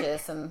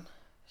conscious and.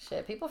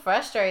 Shit, people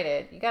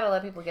frustrated. You gotta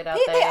let people get out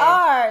there. They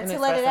are and to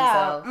let it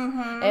themselves. out.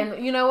 Mm-hmm.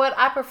 And you know what?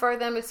 I prefer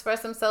them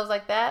express themselves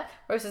like that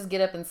versus get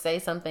up and say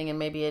something and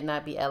maybe it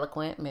not be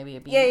eloquent, maybe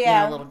it be you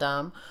know, a little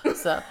dumb.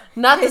 So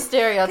not the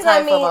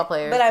stereotype football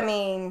players. But I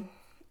mean,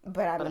 you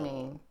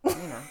know,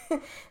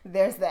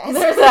 there's that.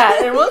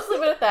 And we'll just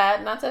leave it at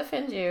that. Not to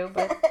offend you,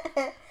 but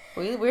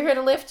we're here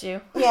to lift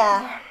you.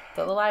 Yeah.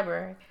 To the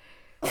library.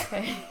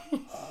 Okay.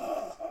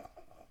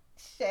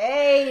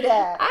 Shade.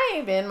 I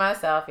ain't been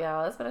myself,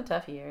 y'all. It's been a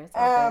tough year.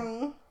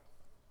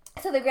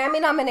 So the Grammy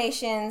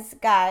nominations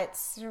got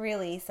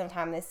released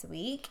sometime this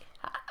week.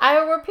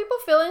 Were people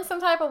feeling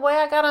some type of way?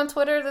 I got on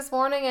Twitter this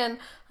morning and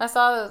I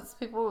saw those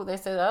people. They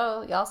said,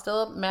 "Oh, y'all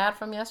still mad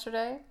from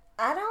yesterday?"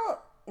 I don't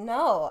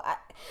know.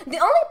 The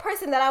only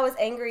person that I was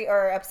angry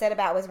or upset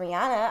about was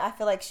Rihanna. I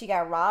feel like she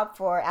got robbed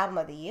for Album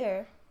of the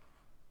Year.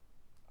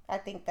 I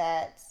think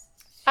that.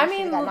 I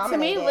mean, to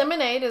me,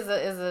 Lemonade is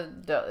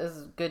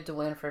good to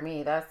win for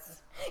me.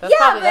 That's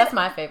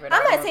my favorite.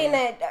 I'm not saying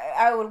that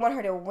I would want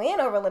her to win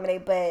over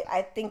Lemonade, but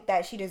I think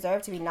that she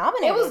deserved to be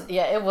nominated.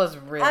 It was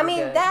really. I mean,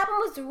 good. that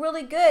album was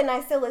really good, and I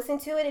still listen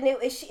to it, and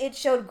it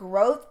showed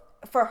growth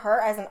for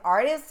her as an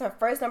artist. Her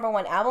first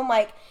 #1 album,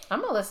 like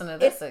I'm gonna listen to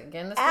this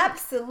again. This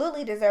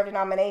absolutely deserved a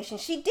nomination.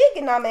 She did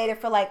get nominated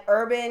for like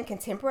urban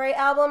contemporary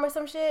album or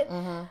some shit,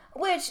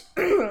 which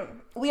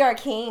We Are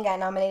King got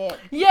nominated.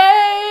 Yay!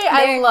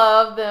 I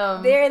love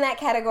them. They're in that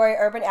category,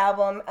 urban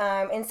album,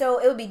 and so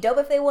it would be dope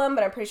if they won.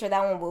 But I'm pretty sure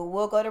that one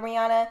will go to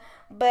Rihanna.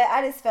 But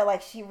I just felt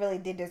like she really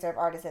did deserve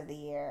Artist of the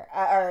Year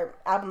or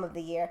Album of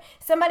the Year.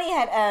 Somebody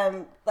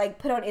had like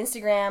put on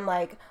Instagram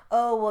like,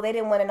 oh well, they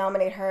didn't want to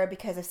nominate her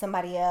because of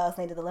somebody else.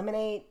 They did the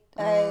lemonade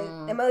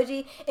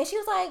emoji, and she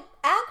was like,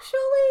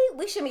 actually,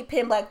 we shouldn't be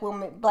pitting black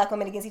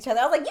women against each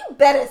other. I was like, you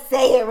better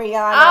say it,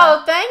 Rihanna.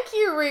 Oh, thank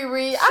you,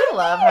 Riri. I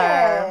love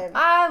her.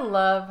 I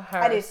love her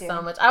I do too.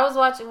 So much. I was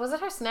watching. Was it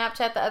her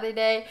Snapchat the other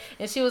day?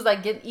 And she was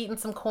like eating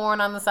some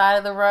corn on the side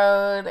of the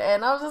road,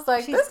 and I was just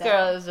like, this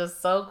girl is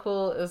just so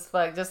cool as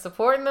fuck. Just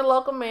supporting the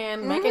local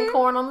man, making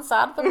corn on the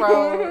side of the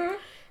road.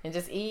 And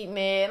just eating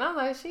it. And I'm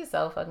like, she's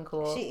so fucking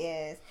cool. She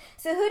is.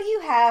 So who do you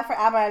have for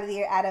Album of the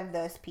Year out of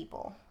those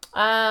people?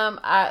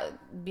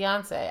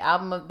 Beyonce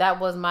that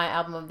was my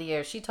Album of the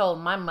Year. She told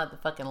my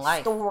motherfucking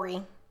life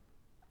story.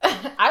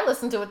 I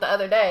listened to it the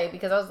other day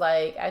because I was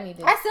like, I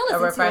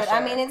still listen to it. I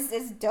mean,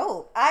 it's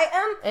dope.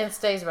 And it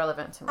stays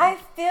relevant to me. I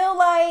feel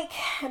like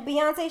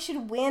Beyonce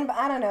should win, but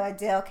I don't know.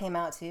 Adele came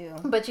out too.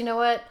 But you know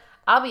what?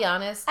 I'll be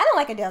honest. I don't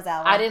like Adele's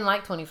album. I didn't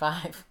like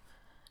 25.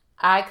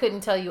 I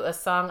couldn't tell you a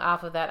song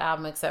off of that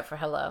album except for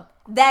Hello.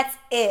 That's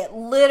it.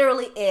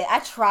 Literally it. I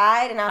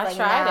tried and I was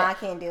I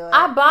can't do it.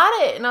 I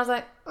bought it and I was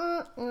like,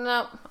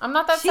 no, I'm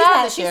not that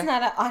sad this year. She's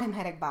not an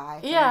automatic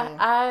buy. Yeah,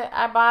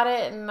 I bought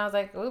it and I was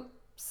like, oops,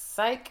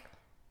 psych.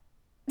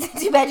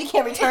 Too bad you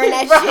can't return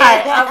that right.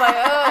 shit. I was like,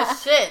 oh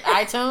shit,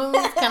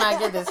 iTunes, can I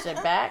get this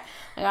shit back?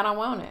 Like, I don't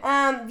want it.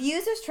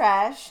 Views is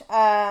trash.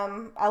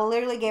 I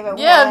literally gave it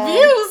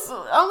Views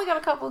only got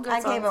a couple of good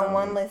songs. I gave it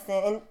one listen,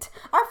 and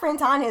our friend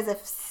Tanya is a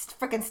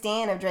freaking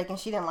stan of Drake, and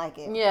she didn't like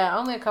it. Yeah,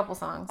 only a couple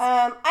songs. You know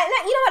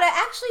what?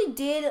 I actually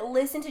did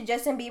listen to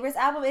Justin Bieber's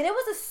album, and it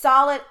was a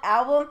solid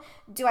album.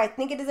 Do I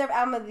think it deserved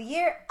album of the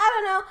year? I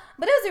don't know,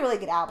 but it was a really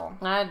good album.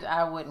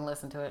 I wouldn't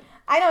listen to it.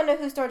 I don't know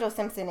who Sturgill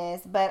Simpson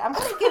is, but I'm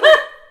gonna give it.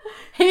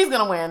 He's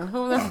gonna win.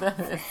 Who that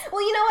is?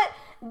 Well, you know what?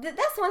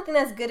 That's one thing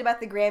that's good about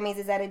the Grammys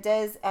is that it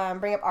does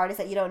bring up artists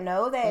that you don't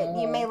know that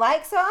you may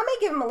like. So I may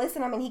give him a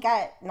listen. I mean, he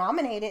got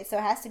nominated, so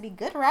it has to be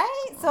good,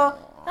 right? So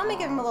I'm gonna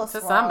give him a little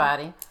swirl. To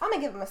somebody. I'm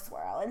gonna give him a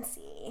swirl and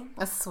see.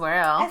 A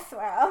swirl. A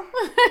swirl.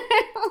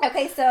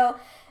 Okay, so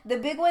the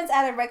big ones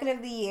out of record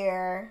of the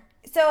year.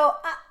 So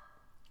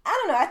I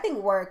don't know. I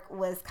think Work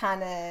was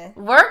kind of...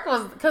 Work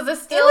was... Because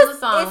it's still the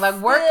song. Like,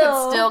 Work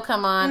could still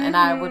come on, and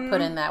I would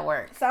put in that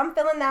Work. So I'm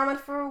feeling that one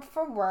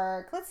for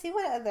Work. Let's see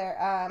what other...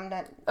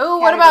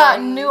 what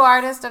about New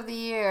Artist of the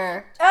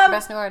Year?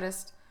 Best New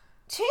Artist?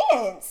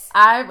 Chance.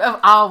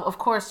 Of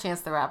course,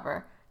 Chance the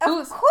Rapper.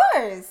 Of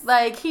course.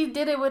 Like, he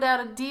did it without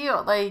a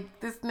deal.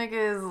 Like, this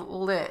nigga is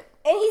lit.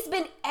 And he's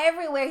been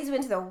everywhere. He's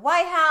been to the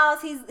White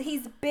House.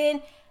 He's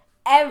been...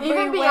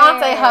 everywhere. Even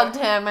Beyonce hugged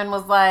him and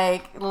was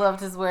like, loved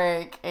his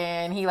work,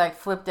 and he like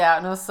flipped out,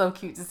 and it was so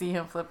cute to see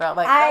him flip out.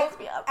 Like, I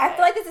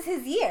feel like this is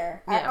his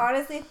year. Yeah. I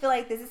honestly feel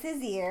like this is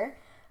his year.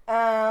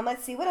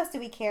 Let's see, what else do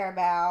we care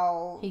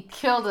about? He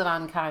killed it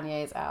on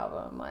Kanye's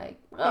album.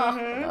 Like,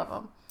 I love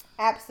him.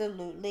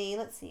 Absolutely.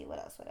 Let's see, what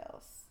else?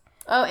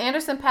 Oh,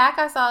 Anderson .Paak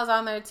I saw is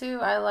on there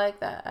too. I like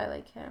that. I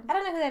like him. I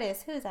don't know who that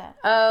is. Who is that?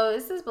 Oh,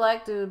 it's this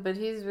black dude, but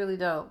he's really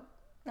dope.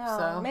 Oh,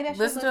 so maybe I should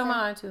listen to him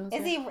on iTunes.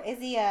 Is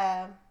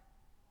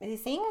he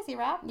sing? Is he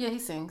rap? Yeah, he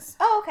sings.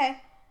 Oh, okay.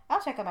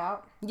 I'll check him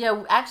out.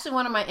 Yeah, actually,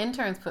 one of my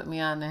interns put me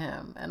on to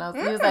him, and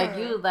he was like,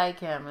 "You like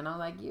him," and I was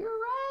like, "You're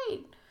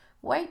right,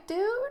 white dude.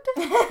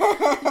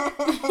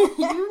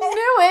 You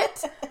knew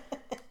it."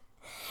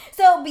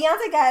 So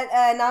Beyonce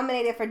got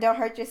nominated for "Don't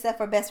Hurt Yourself"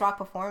 for Best Rock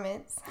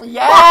Performance.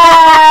 Yes.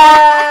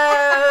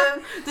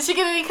 Did she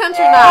get any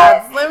country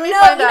nods? Let me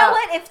find out. You know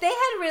what? If they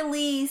had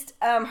released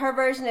her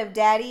version of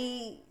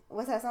 "Daddy."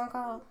 What's that song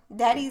called?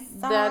 Daddy's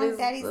song?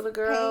 Daddy's little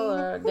girl pain.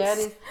 Or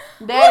Daddy.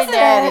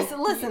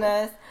 Listen to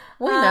us.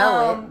 We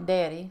know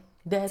it.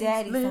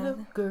 Daddy's little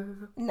something.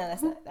 girl. No,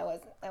 that's not. That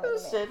wasn't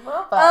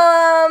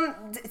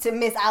it. To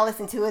Miss, I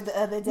listened to it the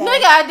other day.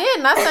 Nigga, I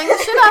didn't. I sang the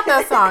shit out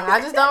that song. I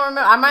just don't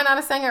remember. I might not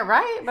have sang it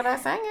right, but I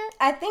sang it.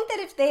 I think that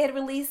if they had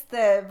released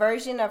the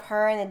version of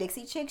her and the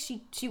Dixie Chicks,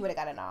 she would have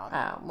got a nod.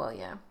 Oh, well,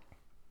 yeah.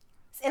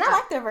 And I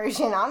like their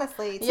version,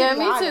 honestly. Yeah,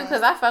 me too,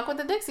 because I fuck with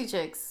the Dixie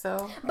Chicks.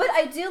 So, but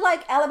I do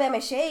like Alabama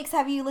Shakes.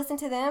 Have you listened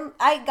to them?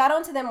 I got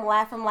onto them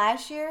from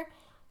last year.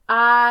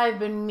 I've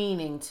been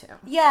meaning to.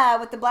 Yeah,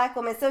 with the black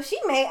woman. So she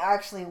may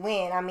actually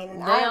win. I mean,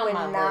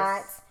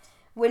 I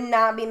would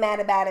not be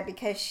mad about it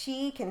because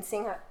she can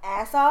sing her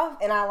ass off,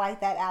 and I like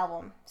that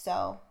album.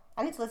 So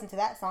I need to listen to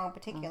that song in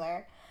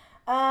particular.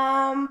 But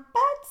I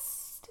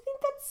think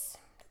that's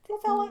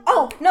all.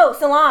 Oh no,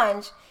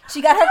 Solange.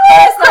 She got her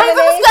first Cranes in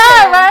the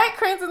Sky, right?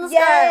 Cranes in the Sky.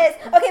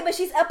 Yes. Okay, but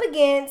she's up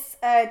against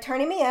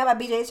 "Turning Me Up" by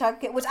BJ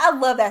Chocolate, which I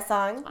love that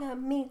song.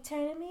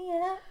 Turning me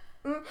up.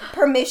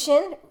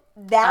 Permission.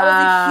 That was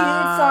a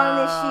huge song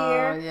this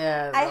year.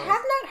 Yeah. I have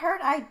not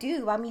heard "I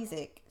Do" by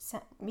Music.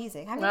 Have you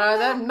heard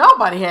that?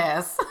 Nobody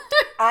has.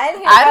 I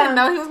didn't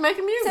know he was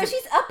making music. So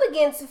she's up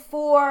against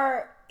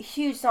 4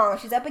 huge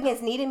songs. She's up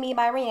against "Needed Me"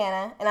 by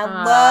Rihanna, and I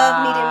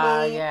love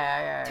 "Needed Me."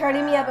 Yeah.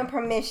 "Turning Me Up" and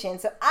 "Permission."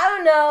 So I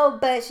don't know,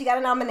 but she got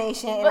a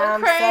nomination, and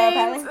I'm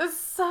Cranes is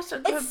such a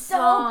good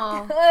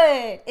song. It's so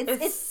good.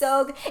 It's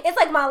so good. It's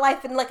like my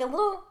life in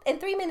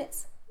 3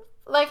 minutes.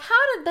 Like,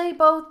 how did they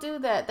both do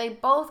that? They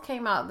both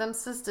came out, them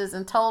sisters,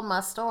 and told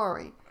my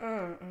story.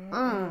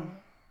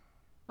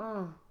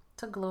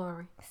 To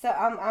glory. So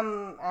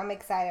I'm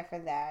excited for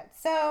that.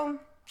 So,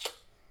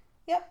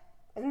 yep.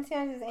 Let me see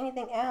if there's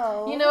anything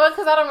else. You know what?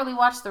 Because I don't really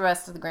watch the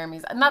rest of the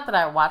Grammys. Not that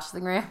I watch the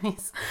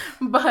Grammys,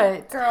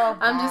 but Girl,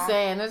 I'm just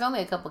saying there's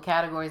only a couple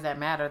categories that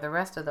matter. The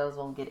rest of those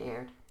won't get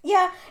aired.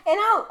 Yeah, and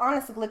I'll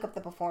honestly look up the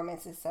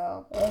performances.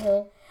 So,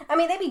 I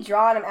mean, they be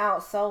drawing them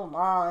out so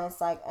long. It's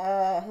like,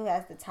 who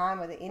has the time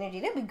or the energy?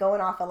 They be going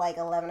off at like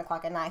 11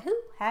 o'clock at night. Who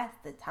has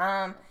the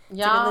time to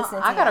be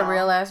listening to I got a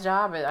real ass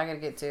job I gotta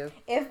get to.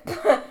 If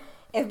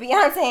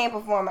Beyonce ain't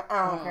performing,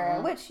 I don't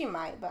care. Which she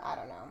might, but I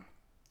don't know.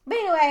 But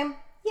anyway,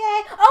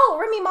 yay! Oh,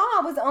 Remy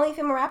Ma was the only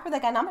female rapper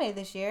that got nominated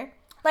this year.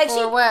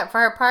 What? For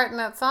her part in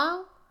that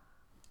song?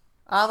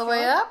 All the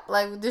way up?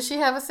 Like, did she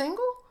have a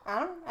single?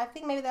 I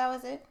think maybe that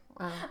was it.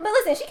 But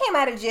listen, she came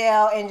out of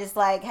jail and just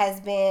like has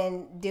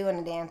been doing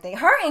the damn thing.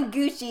 Her and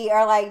Gucci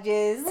are like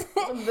just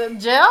the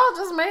jail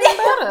just made them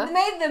better.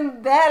 Made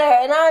them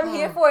better, and I'm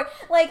here for it.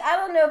 Like I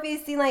don't know if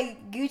you've seen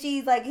like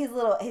Gucci's like his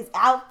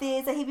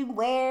outfits that he been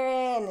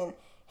wearing, and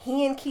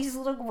he and Keisha's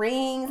little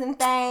rings and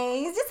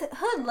things. Just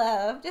hood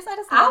love. I just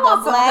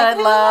love the black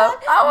hood love.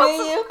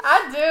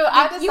 I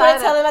do. You want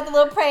to tell them about the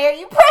little prayer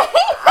you prayed?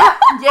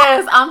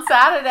 Yes, on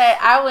Saturday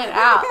I went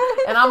out,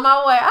 and on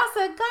my way I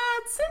said,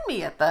 God, send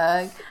me a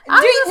thug.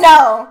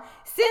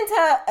 Send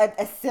her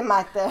a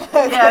semi-thug.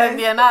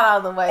 Yeah, not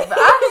all the way, but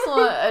I just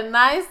want a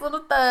nice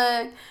little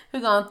thug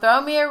who's gonna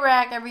throw me a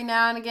rack every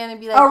now and again and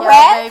be like,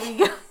 baby,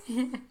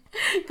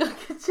 go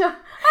get your.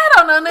 I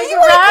don't know, nigga. You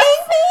want a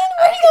kingpin?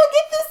 Where you gonna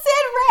get this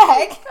said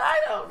rack? I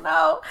don't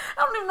know.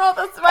 I don't even know if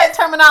that's the right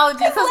terminology.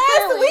 Because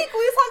last week we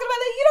was talking about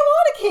that you don't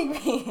want a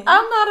kingpin.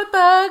 I'm not a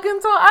thug,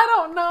 and so I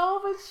don't know.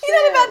 But shit. You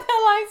know about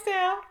that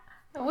lifestyle.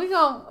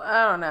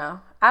 I don't know.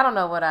 I don't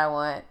know what I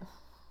want.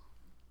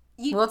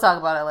 We'll talk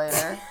about it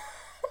later.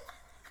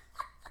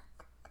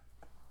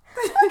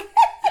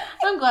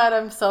 I'm glad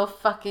I'm so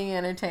fucking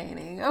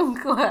entertaining. I'm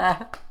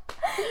glad.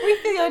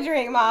 Refill your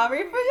drink, Mom.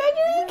 Refill your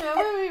drink. Yeah,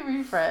 let me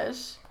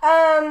refresh.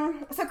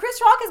 So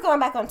Chris Rock is going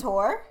back on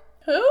tour.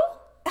 Who?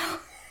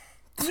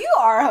 You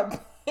are a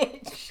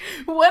bitch.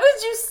 What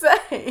did you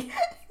say?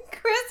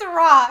 Chris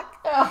Rock.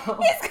 Oh.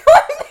 He's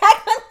going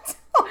back on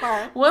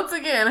tour. Once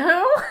again,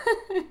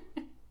 who?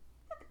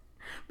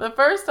 The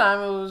first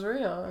time it was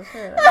real.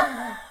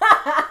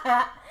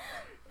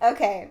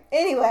 Okay.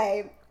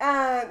 Anyway,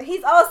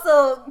 he's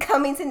also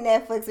coming to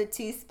Netflix with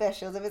 2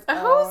 specials of his own.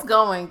 Who's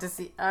going to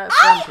see? I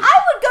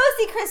would go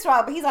see Chris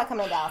Rock, but he's not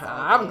coming to Dallas.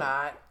 I'm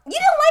not. You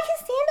don't like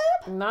his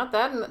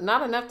stand-up?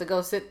 Not enough to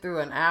go sit through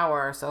an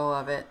hour or so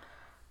of it.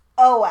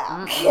 Oh,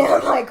 wow.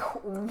 I'm like,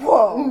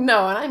 whoa.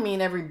 No, and I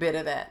mean every bit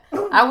of that.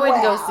 I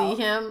wouldn't go see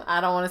him.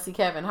 I don't want to see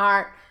Kevin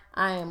Hart.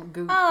 I am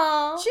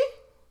Gucci.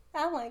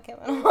 I like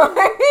Kevin Hart.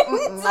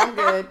 I'm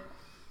good.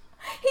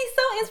 He's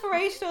so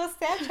inspirational on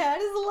Snapchat. I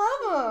just love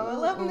him. I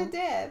love him to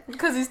death.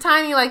 Because he's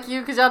tiny like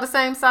you, because y'all the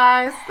same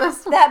size.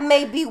 That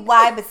may be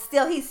why, but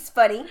still he's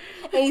funny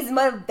and he's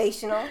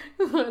motivational.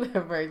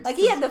 Whatever. Like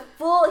he had the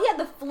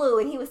flu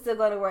and he was still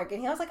going to work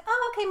and he was like,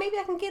 oh, okay, maybe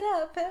I can get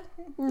up.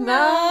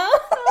 No.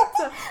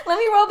 Let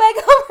me roll back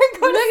over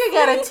and go Nigga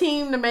got a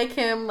team to make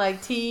him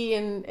like tea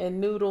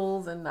and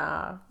noodles and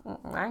I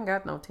ain't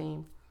got no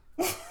team.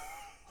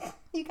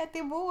 You got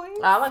them boys.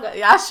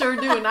 I sure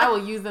do, and I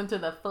will use them to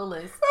the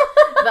fullest.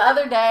 The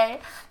other day,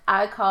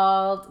 I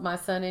called my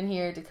son in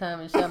here to come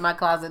and shut my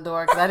closet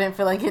door because I didn't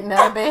feel like getting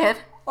out of bed.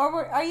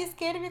 Or are you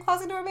scared of your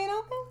closet door being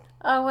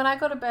open? When I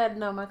go to bed,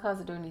 no, my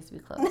closet door needs to be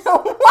closed. No,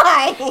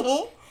 why?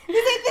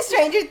 This ain't the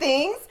Stranger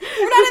Things.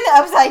 We're not in the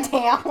Upside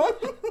Down.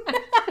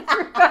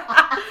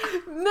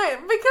 No,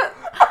 because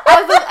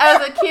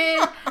as a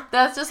kid,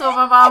 that's just what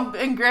my mom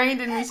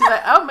ingrained in me. She's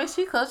like, oh, make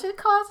sure you close your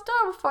closet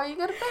door before you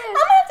go to bed. I'm going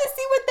to have to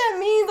see what that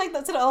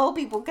means to the old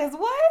people, because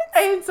what?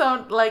 And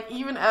so, like,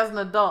 even as an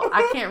adult,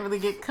 I can't really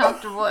get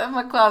comfortable if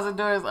my closet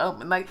door is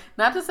open. Like,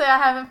 not to say I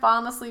haven't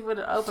fallen asleep with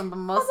it open, but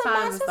most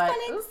times it's like...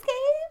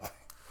 escape?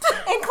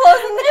 And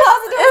closing the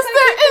closet door. It's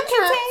their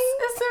entrance.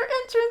 It's their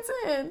entrance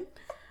in.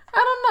 I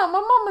don't know.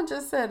 My mama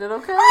just said it,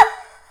 okay?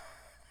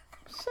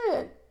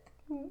 Shit.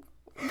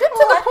 Get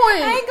to the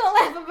point. I ain't gonna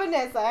laugh at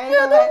Vanessa.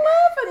 Don't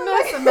laugh at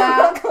Vanessa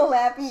now. I'm gonna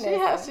laugh at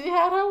Vanessa. She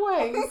had her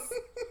ways.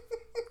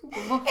 And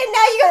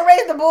now you're gonna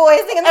raise the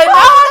boys singing the song. And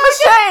now I'm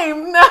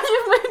ashamed. Now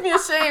you've made me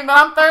ashamed.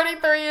 I'm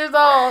 33 years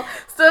old.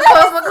 Still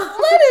close my closet.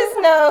 Let us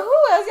know.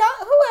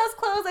 Who else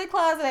close their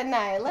closet at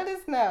night? Let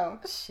us know.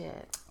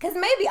 Shit. Because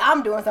maybe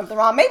I'm doing something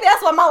wrong. Maybe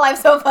that's why my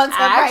life's so fucked up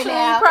right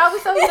now. Probably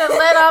so you done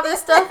let all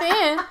this stuff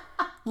in.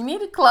 You need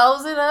to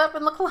close it up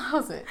in the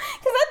closet.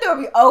 Because that door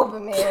be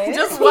open, man.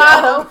 Just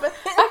wide open.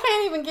 I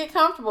can't even get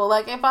comfortable.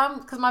 Like,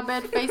 because my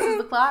bed faces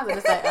the closet.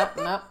 It's like,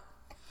 nope.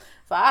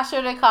 So I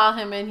sure did call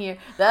him in here.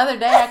 The other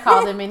day I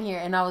called him in here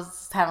and I was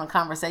just having a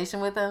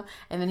conversation with him.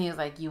 And then he was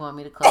like, you want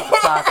me to close the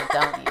closet,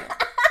 don't you?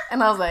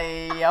 And I was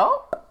like,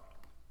 yo,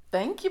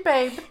 thank you,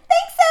 babe. Thanks,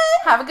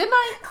 son. Have a good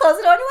night. Close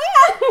the door on your way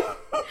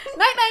out.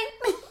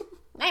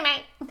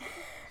 Night.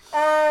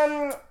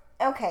 Night.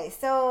 Okay,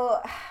 so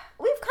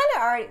we've kind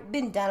of already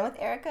been done with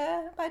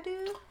Erykah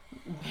Badu.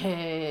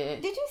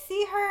 Did you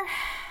see her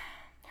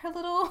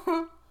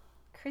little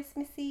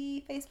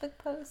Christmassy Facebook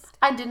post?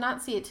 I did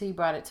not see it till you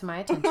brought it to my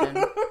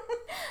attention.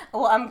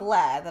 Well, I'm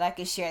glad that I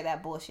could share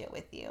that bullshit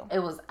with you. It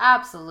was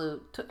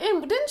absolute.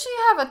 And didn't she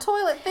have a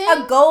toilet thing?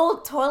 A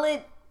gold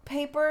toilet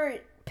paper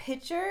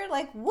pitcher?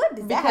 Like, what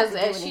does that have to do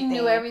with anything? Because she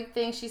knew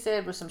everything she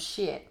said was some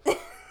shit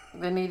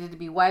that needed to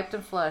be wiped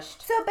and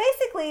flushed. So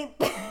basically,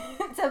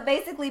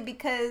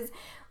 because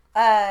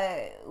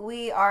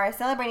we are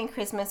celebrating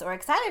Christmas or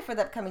excited for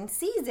the upcoming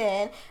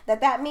season,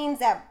 that means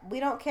that we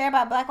don't care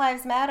about Black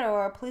Lives Matter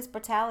or police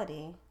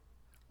brutality.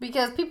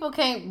 Because people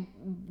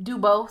can't do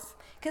both.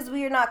 Because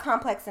we are not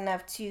complex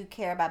enough to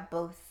care about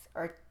both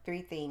or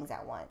 3 things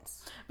at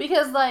once.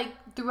 Because, like,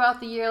 throughout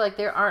the year, like,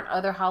 there aren't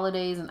other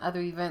holidays and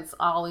other events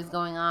always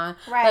going on.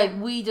 Right.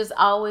 Like, we just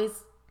always...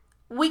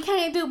 We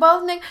can't do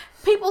both, nigga.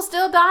 People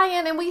still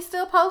dying and we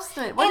still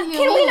posting it. What do you mean?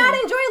 Can we not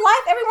enjoy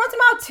life every once in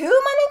a while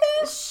too, my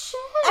nigga? Shit.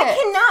 I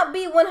cannot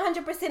be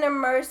 100%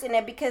 immersed in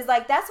it because,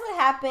 like, that's what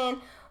happened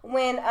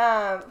when,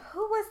 who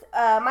was,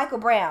 Michael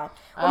Brown.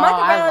 When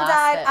Michael Brown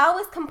died, I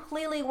was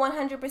completely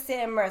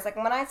 100% immersed. Like,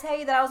 when I tell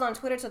you that I was on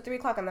Twitter till 3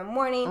 o'clock in the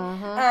morning,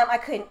 I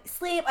couldn't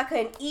sleep, I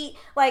couldn't eat.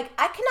 Like,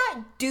 I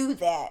cannot do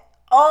that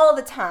all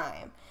the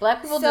time.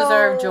 Black people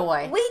deserve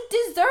joy. We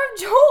deserve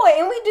joy,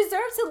 and we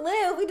deserve to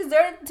live. We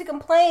deserve to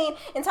complain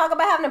and talk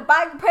about having to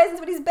buy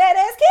presents with these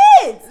badass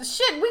kids.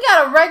 Shit, we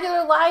got a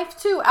regular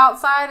life, too,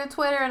 outside of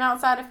Twitter and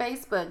outside of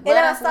Facebook. And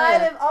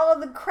outside of all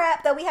of the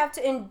crap that we have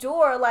to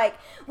endure. Like,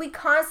 we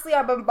constantly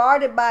are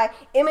bombarded by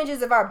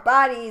images of our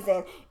bodies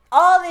and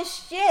all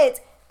this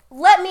shit.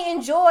 Let me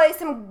enjoy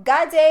some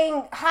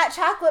goddamn hot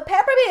chocolate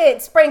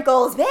peppermint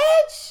sprinkles,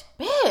 bitch.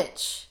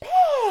 Bitch.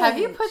 Have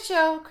you put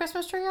your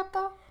Christmas tree up,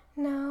 though?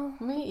 No.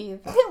 Me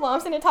either. Well, I'm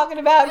sitting there talking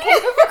about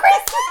camping for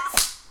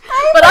Christmas.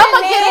 But I'm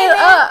going to get it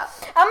up.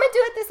 I'm going to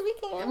do it this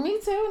weekend. Me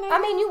too, nigga. I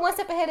mean, you one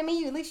step ahead of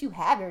me. At least you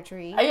have your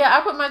tree. Yeah,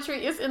 I put my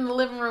tree. It's in the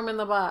living room in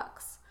the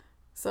box.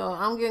 So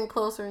I'm getting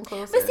closer and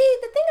closer. But see,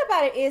 the thing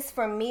about it is,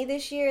 for me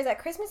this year, is that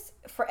Christmas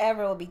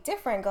forever will be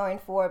different going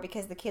forward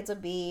because the kids will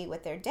be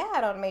with their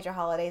dad on major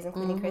holidays,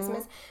 including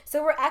Christmas.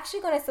 So we're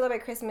actually going to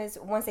celebrate Christmas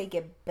once they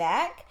get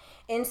back.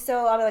 And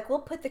so I'm like, we'll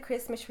put the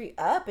Christmas tree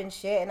up and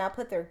shit, and I'll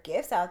put their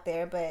gifts out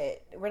there,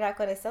 but we're not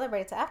going to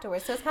celebrate it till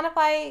afterwards. So it's kind of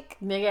like...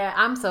 Nigga,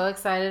 I'm so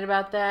excited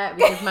about that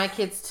because my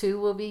kids, too,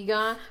 will be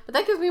gone. But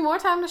that gives me more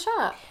time to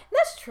shop.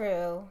 That's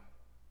true.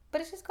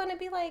 But it's just going to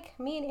be like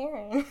me and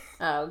Aaron.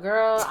 Oh,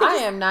 girl, I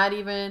am not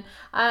even...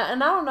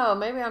 and I don't know,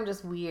 maybe I'm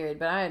just weird,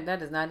 but that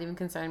does not even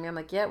concern me. I'm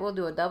like, yeah, we'll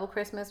do a double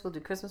Christmas. We'll do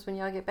Christmas when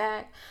y'all get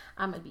back.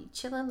 I'm going to be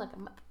chilling like a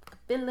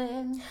motherfucking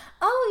villain.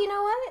 Oh, you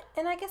know what?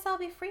 And I guess I'll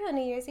be free on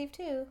New Year's Eve,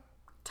 too.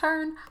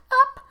 Turn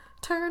up,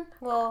 turn...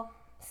 Well,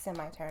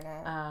 semi-turn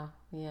up. Oh,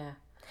 yeah.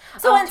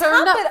 So on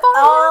top of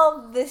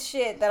all this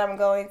shit that I'm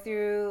going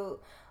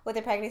through with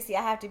the pregnancy,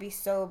 I have to be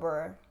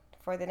sober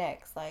for the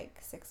next,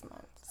 6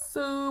 months.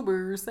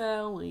 Sober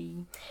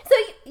Sally. So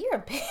you're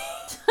a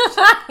bitch.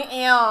 I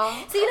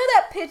am. So you know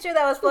that picture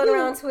that was floating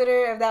around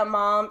Twitter of that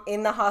mom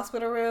in the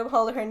hospital room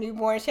holding her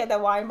newborn? She had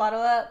that wine bottle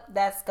up.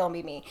 That's gonna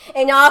be me.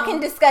 And y'all can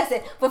discuss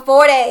it for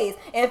 4 days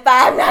and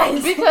 5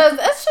 nights. Because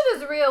that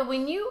shit is real.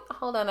 When you...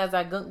 Hold on as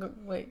I...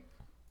 Wait.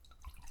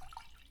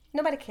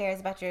 Nobody cares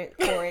about your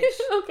porridge.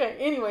 Okay,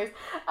 anyways.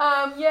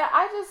 Yeah,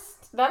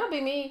 that'll be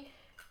me.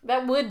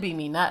 That would be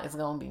me, not it's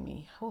gonna be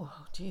me. Oh,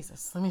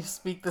 Jesus. Let me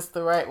speak this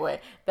the right way.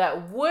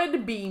 That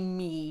would be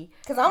me.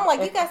 Because I'm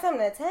like, you got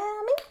something to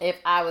tell me? If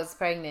I was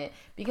pregnant.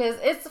 Because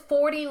it's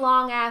 40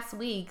 long-ass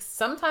weeks.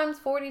 Sometimes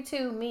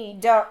 42, me.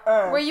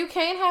 Where you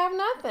can't have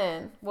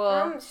nothing. Well,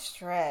 I'm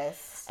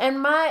stressed. And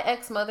my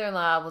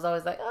ex-mother-in-law was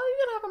always like, oh, you're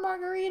going to have a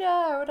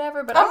margarita or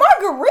whatever. But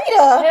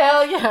margarita?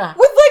 Hell yeah.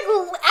 With,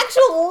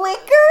 actual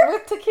liquor?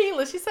 With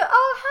tequila. She said,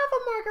 oh, have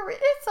a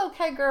margarita. It's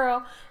okay,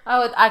 girl.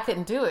 I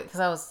couldn't do it because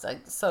I was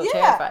so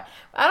terrified.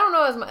 I don't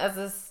know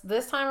as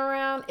this time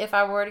around, if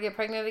I were to get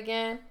pregnant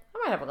again, I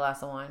might have a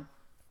glass of wine.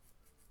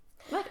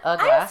 Like a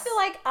glass. I just feel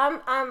like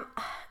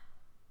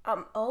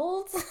I'm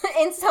old.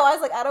 And so I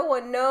was like, I don't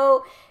want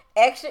no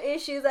extra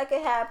issues that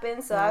could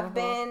happen. So I've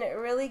been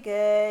really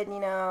good,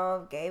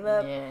 gave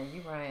up. Yeah,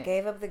 you're right.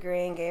 Gave up the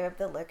green, gave up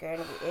the liquor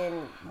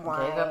and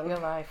wine. Gave up your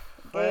life.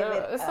 Gave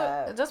it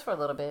up. Just for a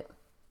little bit.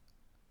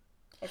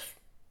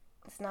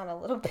 It's not a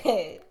little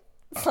bit.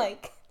 It's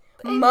like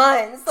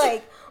months.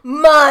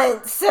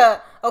 Months.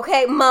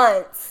 Okay,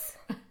 months.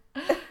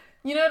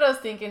 You know what I was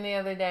thinking the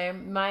other day?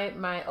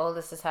 My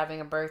oldest is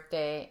having a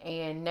birthday,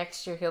 and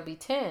next year he'll be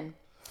 10.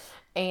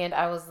 And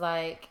I was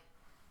like,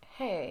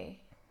 hey,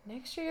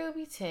 next year you'll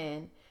be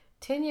 10.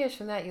 10 years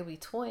from that, you'll be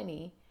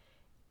 20.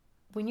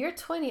 When you're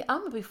 20, I'm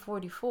going to be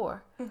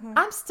 44. Mm-hmm.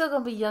 I'm still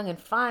going to be young and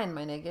fine,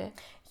 my nigga.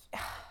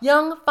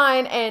 Young,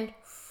 fine, and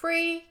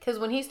free. Because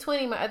when he's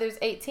 20, my other's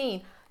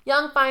 18.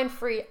 Young, fine,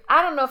 free.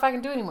 I don't know if I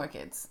can do any more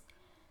kids.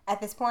 At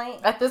this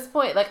point,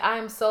 I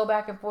am so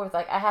back and forth.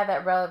 I had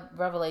that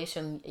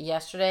revelation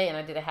yesterday, and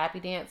I did a happy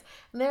dance.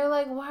 And they were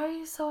like, why are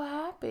you so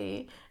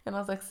happy? And I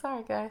was like,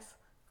 sorry, guys.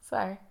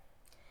 Sorry.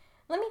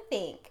 Let me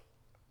think.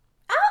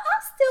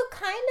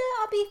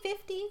 I'll be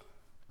 50.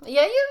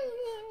 Yeah, you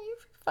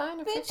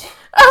fine. Bitch.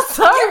 I'm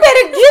sorry. You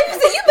better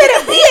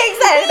be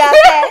excited about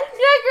that.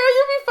 Yeah, girl,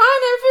 you'll be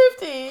fine at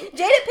 50.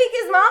 Jada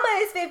Pinkett's mama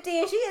is 50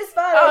 and she is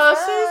fine as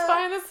fuck. She's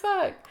fine as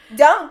fuck.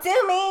 Don't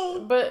do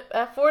me. But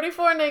at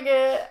 44,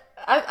 nigga,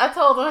 I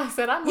told them, I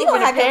said, I'm moving to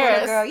Paris. You gonna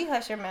have girl, you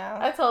hush your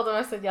mouth. I told them,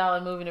 I said, y'all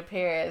are moving to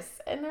Paris.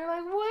 And they're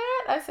like,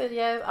 what? I said,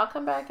 yes, I'll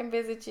come back and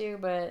visit you,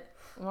 but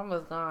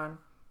mama's gone.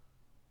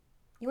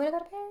 You want to go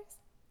to Paris?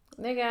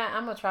 Nigga,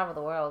 I'm going to travel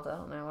the world. I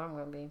don't know where I'm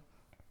going to be.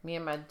 Me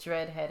and my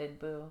dread-headed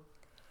boo.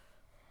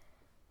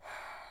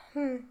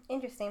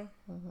 Interesting.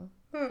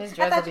 Mm-hmm. His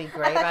dreads will be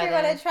great by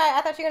then.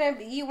 I thought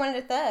you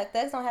wanted to thug.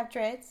 Thugs don't have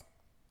dreads.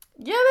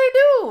 Yeah, they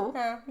do.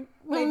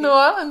 New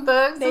Orleans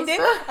thugs. They do.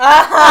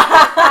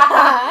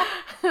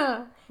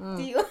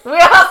 Do you?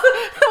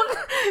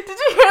 Did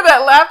you hear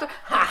that laughter?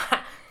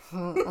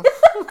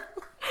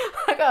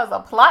 Like I was a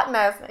plotting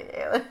ass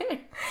nigga.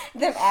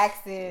 Them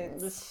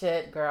accents.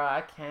 Shit, girl,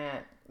 I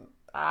can't.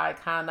 I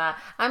cannot.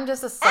 I'm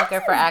just a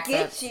sucker for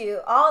accents. Get you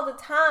all the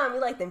time.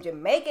 You like them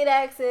Jamaican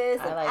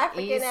accents, them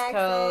African East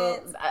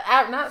accents.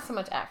 Coast. Not so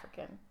much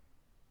African.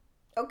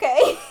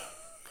 Okay.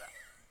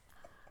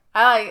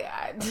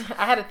 I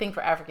had a thing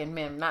for African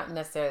men, not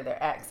necessarily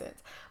their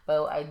accents,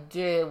 but I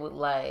did with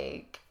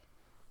like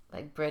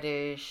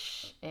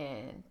British,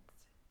 and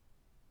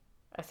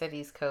I said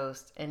East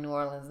Coast and New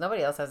Orleans.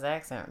 Nobody else has an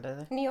accent, does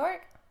it? New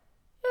York?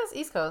 Yes,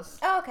 East Coast.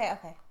 Oh, okay.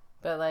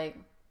 But like,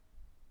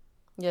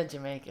 yeah,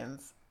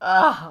 Jamaicans.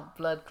 Oh,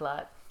 blood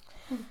clot.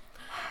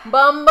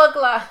 Bumba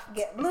clot.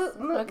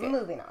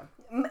 Moving on.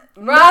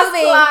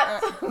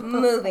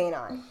 Moving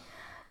on.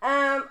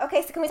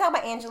 Okay, so can we talk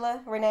about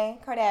Angela Renee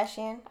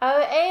Kardashian?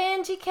 Oh,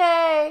 Angie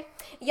K.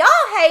 Y'all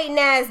hating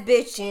ass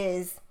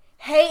bitches.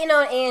 Hating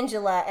on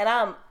Angela, and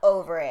I'm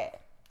over it.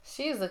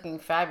 She's looking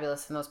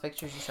fabulous in those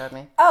pictures you showed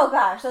me. Oh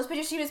gosh, those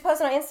pictures she was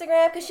posting on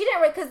Instagram, because she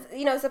didn't,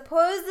 because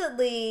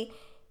supposedly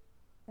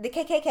the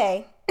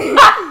KKK,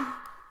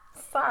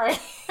 sorry,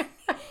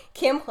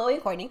 Kim, Khloe,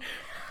 and Kourtney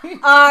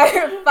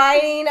are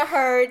fighting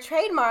her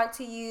trademark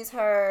to use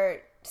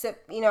her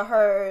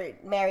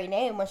married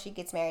name when she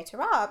gets married to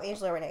Rob,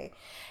 Angela Renee,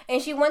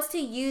 and she wants to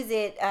use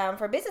it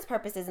for business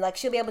purposes, and like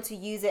she'll be able to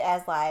use it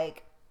as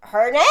like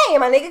her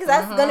name, I think, because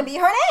that's gonna be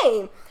her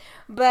name.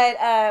 But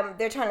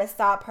they're trying to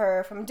stop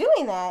her from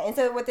doing that, and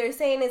so what they're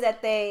saying is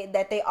that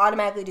they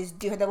automatically just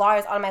do. The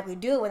lawyers automatically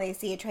do it when they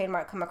see a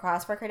trademark come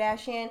across for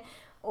Kardashian.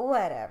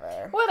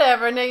 Whatever,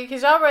 nigga.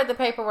 Because y'all read the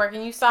paperwork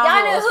and you saw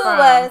y'all knew who it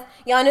was.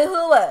 Y'all knew who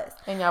it was,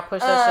 and y'all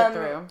pushed that shit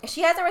through.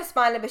 She hasn't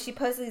responded, but she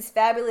posted these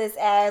fabulous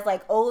ass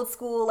like old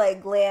school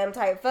like glam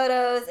type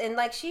photos, and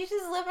like she's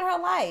just living her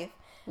life.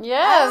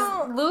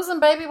 Yes, losing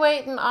baby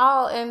weight and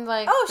all, and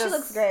like she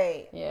looks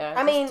great. Yeah,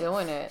 I mean,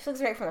 doing it. She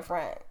looks great from the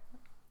front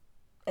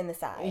and the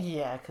side.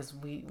 Yeah, because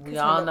we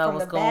all know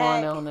what's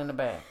going on in the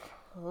back.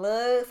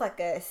 Looks like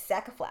a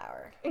sack of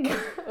flour.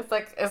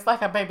 it's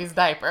like a baby's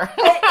diaper.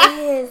 It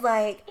is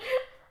like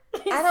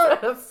I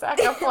don't a sack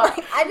of flour.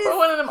 Like, I just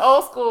one of them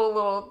old school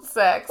little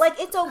sacks. Like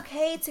it's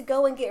okay to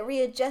go and get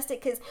readjusted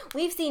because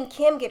we've seen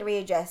Kim get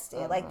readjusted.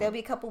 Mm-hmm. Like there'll be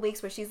a couple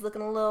weeks where she's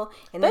looking a little,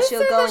 and then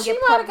she'll go and get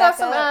plugged back up.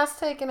 She might have got some ass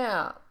taken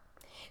out.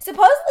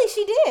 Supposedly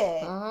she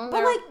did,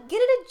 but like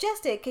get it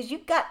adjusted because you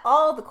got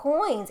all the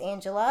coins,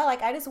 Angela.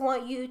 Like I just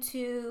want you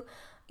to.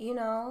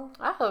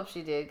 I hope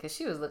she did because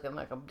she was looking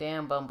like a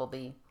damn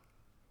bumblebee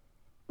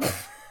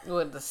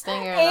with the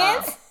stinger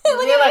and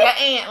all.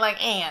 Yeah,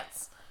 like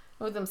ants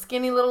with them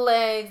skinny little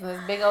legs and this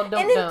big old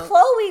dunk. And then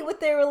Khloe, with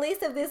the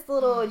release of this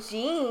little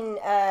jean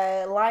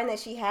line that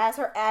she has,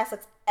 her ass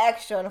looks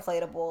extra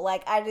inflatable.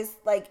 Like I just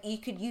you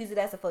could use it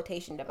as a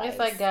flotation device. It's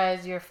like,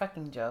 guys, you're a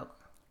fucking joke.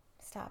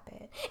 Stop it.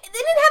 They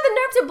didn't have the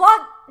nerve to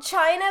block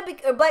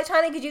Blac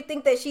Chyna because you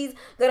think that she's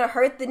going to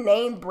hurt the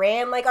name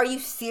brand. Like, are you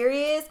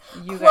serious?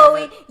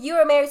 Khloe, you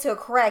are married to a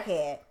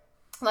crackhead.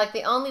 Like,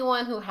 the only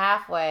one who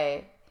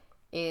halfway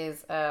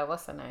is,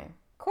 what's her name?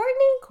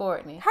 Courtney.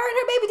 Her and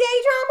her baby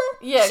daddy drama?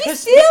 Yeah. She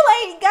still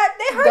ain't got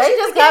that. They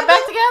just got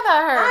back together,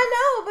 I heard. I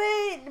know,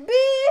 but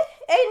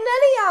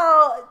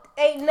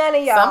ain't none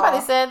of y'all.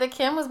 Somebody said that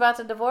Kim was about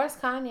to divorce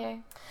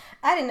Kanye.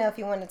 I didn't know if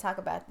you wanted to talk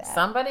about that.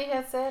 Somebody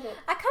had said it.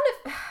 I kind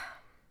of...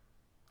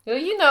 Well,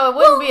 it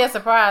wouldn't be a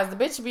surprise. The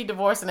bitch should be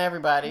divorcing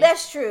everybody.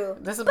 That's true.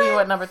 This will be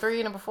what, number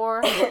 3, number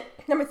 4?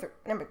 Number 3.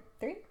 Number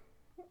 3.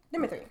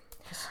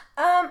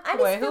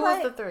 Wait, who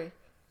was the 3?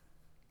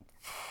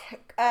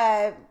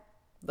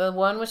 The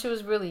one when she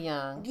was really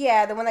young.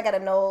 Yeah, the one that got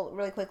annulled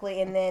really quickly,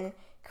 and then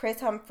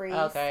Chris Humphries.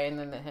 Okay, and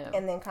then him.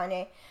 And then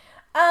Kanye.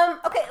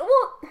 Okay,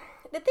 well,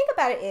 the thing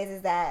about it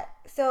is that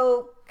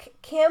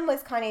Kim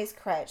was Kanye's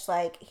crutch.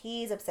 Like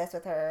he's obsessed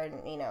with her,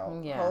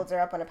 and holds her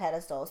up on a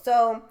pedestal.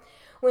 So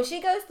when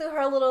she goes through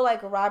her little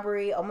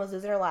robbery, almost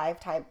losing her life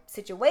type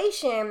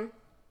situation,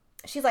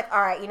 she's like, all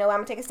right, I'm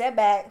gonna take a step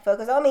back,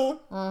 focus on me,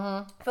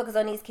 focus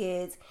on these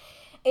kids,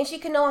 and she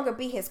could no longer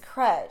be his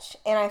crutch.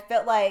 And I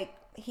felt like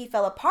he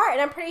fell apart, and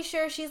I'm pretty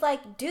sure she's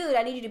like, dude,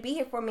 I need you to be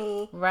here for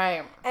me,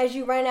 right? As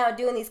you run out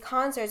doing these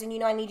concerts,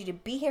 and I need you to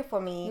be here for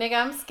me, nigga.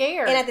 I'm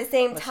scared. And at the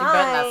same time, she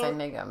better not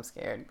say nigga, I'm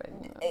scared,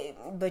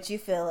 but you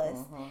feel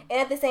us.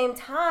 And at the same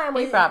time,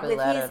 with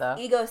his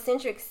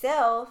egocentric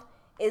self,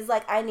 is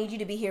like, I need you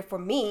to be here for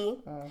me.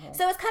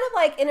 So it's kind of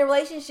like in a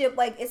relationship,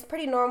 like it's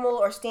pretty normal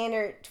or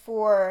standard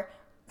for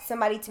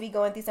somebody to be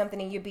going through something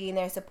and you being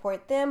there to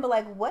support them. But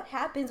like, what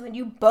happens when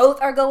you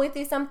both are going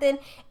through something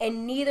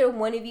and neither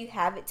one of you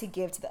have it to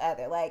give to the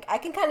other? Like, I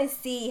can kind of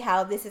see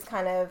how this is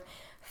kind of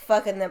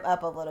fucking them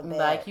up a little bit.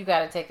 Like, you got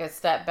to take a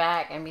step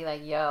back and be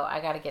like, yo, I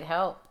got to get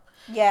help.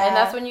 Yeah. And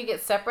that's when you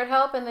get separate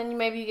help, and then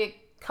maybe you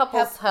get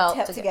couples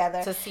help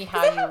together to see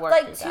how you work.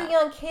 Like two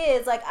young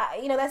kids, like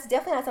that's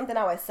definitely not something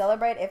I would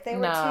celebrate if they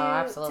were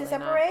to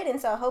separate. And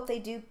so I hope they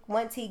do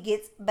once he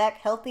gets back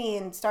healthy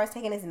and starts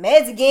taking his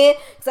meds again.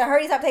 Because I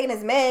heard he stopped taking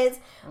his meds,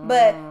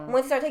 but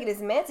once he starts taking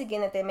his meds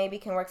again, that they maybe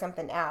can work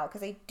something out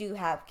because they do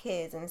have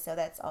kids, and so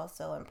that's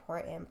also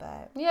important.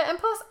 But yeah, and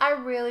plus I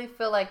really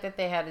feel like that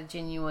they had a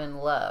genuine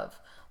love.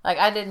 Like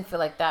I didn't feel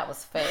like that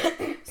was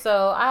fake.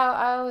 So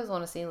I always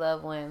want to see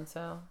love win.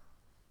 So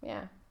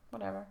yeah,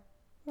 whatever.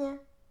 Yeah.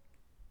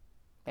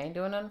 They ain't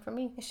doing nothing for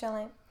me. It sure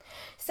ain't.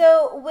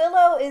 So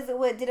Willow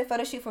did a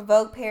photo shoot for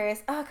Vogue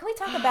Paris. Can we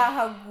talk about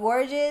how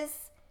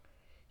gorgeous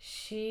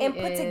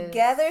put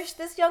together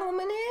this young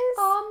woman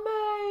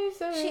is?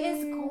 Amazing. She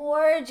is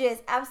gorgeous,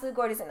 absolutely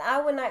gorgeous, and I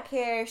would not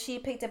care if she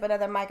picked up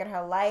another mic in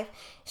her life.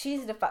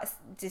 She's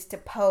just to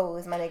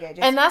pose, my nigga.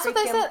 And that's what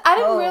they said. I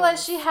didn't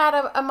realize she had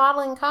a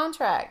modeling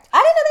contract. I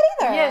didn't know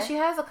that either. Yeah, she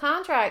has a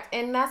contract,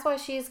 and that's why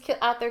she's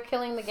out there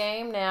killing the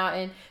game now.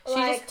 And she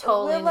just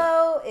totally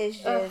Willow is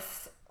just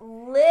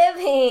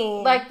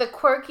living like the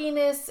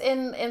quirkiness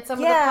in some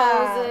of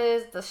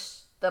the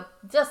poses, the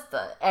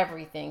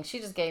everything. She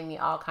just gave me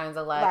all kinds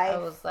of life. I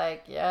was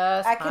like,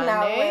 yes, I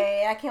cannot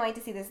wait. I can't wait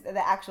to see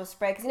the actual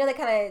spread because they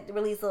kind of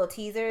release little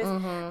teasers,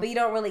 but you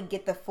don't really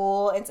get the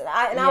full. And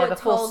I would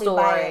totally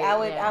buy it.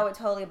 I would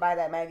totally buy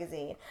that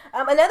magazine.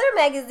 Another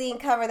magazine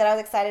cover that I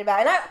was excited about,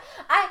 and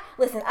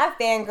I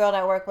fangirled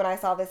at work when I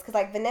saw this because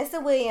like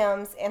Vanessa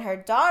Williams and her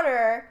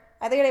daughter,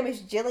 I think her name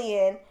is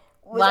Jillian,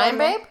 Lion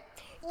Babe.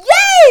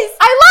 Yes!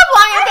 I love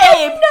Lion Babe!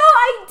 I had no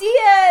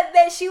idea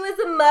that she was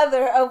the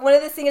mother of one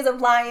of the singers of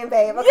Lion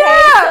Babe. Okay?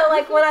 Yeah! So,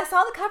 like, when I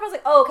saw the cover, I was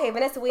like, oh, okay,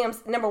 Vanessa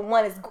Williams, number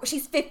one,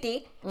 she's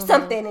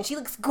 50-something, and she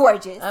looks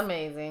gorgeous.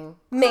 Amazing.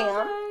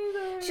 Ma'am.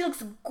 Amazing. She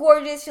looks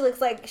gorgeous. She looks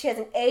like she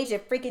hasn't aged a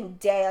freaking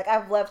day. Like,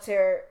 I've loved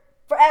her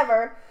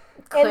forever.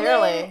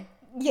 Clearly.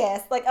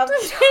 Yes, like I'm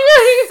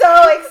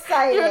so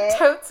excited. You're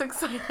totes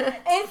excited.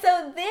 And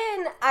so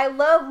then I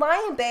love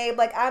Lion Babe.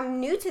 Like I'm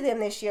new to them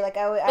this year. Like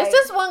it's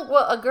just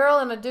a girl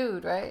and a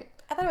dude, right?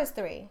 I thought it was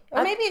 3,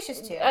 or maybe it's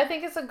just 2. I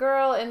think it's a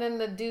girl, and then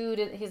the dude,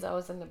 he's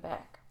always in the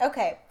back.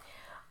 Okay.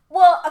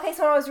 Well, okay,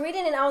 so when I was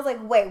reading it, I was like,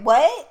 wait,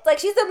 what? Like,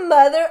 she's the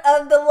mother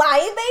of the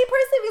Lion Babe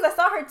person? Because I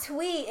saw her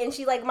tweet, and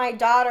she, like, my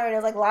daughter, and it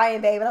was like,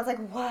 Lion Babe, and I was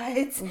like,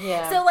 what?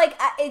 Yeah. So, like,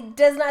 it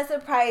does not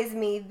surprise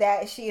me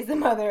that she is the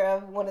mother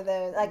of one of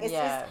those. Like,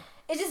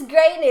 it's just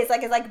greatness.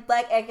 Like, it's like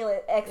black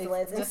excellence.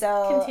 It just and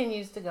so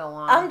continues to go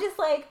on. I'm just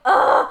like,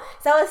 oh.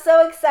 So I was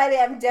so excited.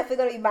 I'm definitely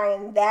going to be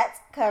buying that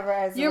cover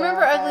as well. You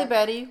remember Ugly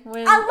Betty?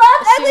 When I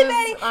love Ugly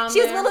Betty.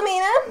 She was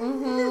Wilhelmina.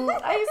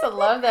 Mm-hmm. I used to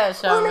love that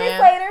show, man.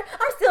 Minutes later,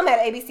 I'm still mad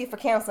at ABC for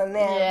canceling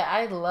them. Yeah,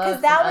 I love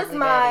because that was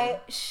my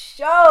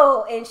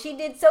show, and she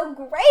did so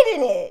great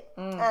in it.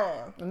 I don't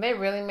know. And they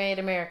really made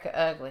America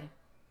ugly.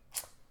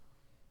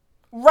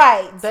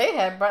 Right. They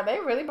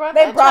really brought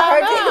her down.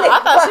 I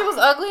thought she was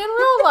ugly in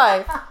real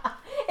life.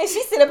 And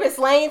she sit up and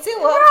slaying too.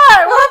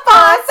 Right. Well,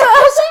 fine. So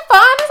she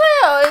fine as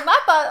hell. And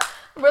I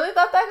really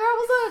thought that girl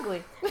was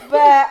ugly.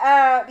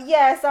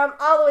 But so I'm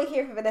all the way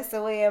here for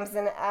Vanessa Williams,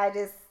 and I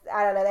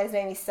don't know, that just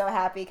made me so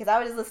happy because I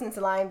was just listening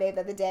to Lion Babe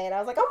the other day, and I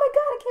was like, oh my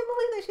god, I can't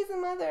believe that she's the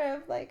mother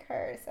of like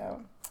her.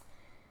 So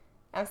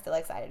I'm still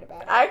excited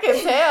about it. I can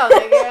tell,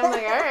 nigga. I'm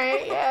like, all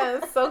right, yeah,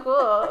 it's so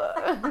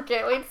cool.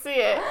 Can't wait to see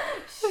it.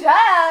 Shut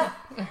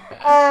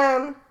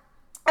up.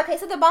 Okay,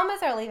 so the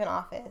Obamas are leaving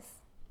office.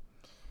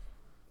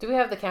 Do we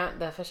have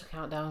the official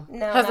countdown?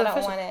 No, I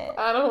don't want it.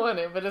 I don't want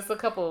it, but it's a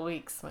couple of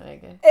weeks, my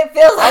nigga. It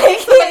feels like I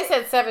think somebody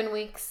said 7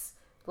 weeks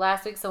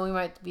last week, so we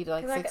might be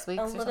like 6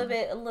 weeks.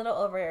 A little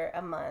over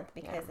a month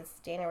because it's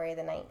January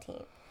the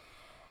 19th,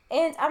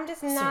 and I'm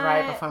just not. It's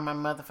right before my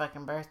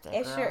motherfucking birthday.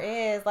 It sure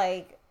is.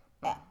 Like,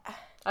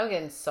 I'm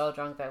getting so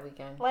drunk that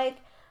weekend. Like,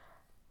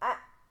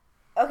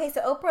 okay,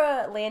 so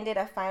Oprah landed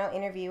a final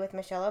interview with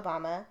Michelle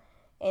Obama.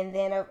 And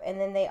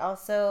then they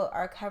also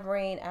are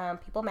covering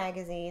People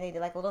Magazine. They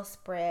did like a little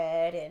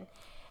spread, and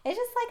it's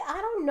just like,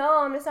 I don't know.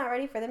 I'm just not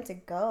ready for them to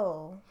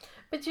go.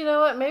 But you know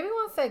what? Maybe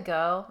once they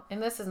go,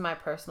 and this is my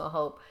personal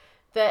hope,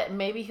 that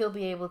maybe he'll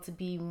be able to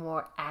be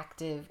more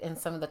active in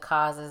some of the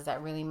causes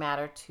that really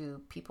matter to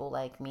people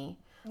like me.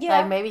 Yeah.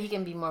 Like maybe he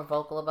can be more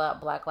vocal about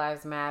Black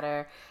Lives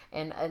Matter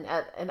and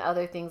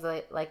other things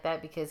like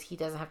that because he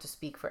doesn't have to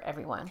speak for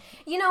everyone.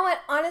 You know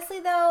what?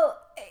 Honestly, though,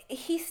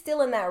 he's still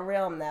in that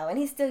realm, though, and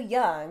he's still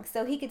young,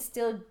 so he could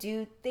still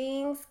do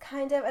things,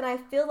 kind of. And I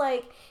feel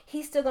like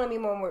he's still going to be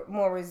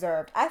more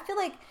reserved. I feel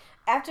like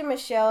after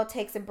Michelle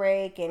takes a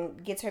break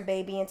and gets her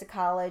baby into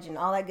college and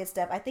all that good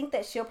stuff, I think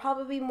that she'll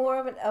probably be more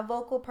of a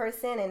vocal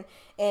person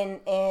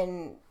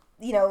and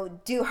you know,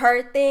 do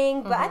her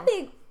thing. But I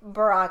think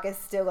Barack is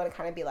still going to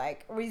kind of be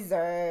like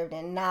reserved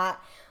and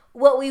not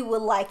what we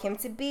would like him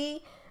to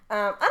be.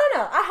 I don't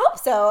know. I hope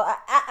so.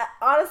 I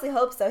honestly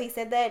hope so. He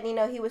said that, you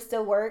know, he would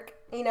still work,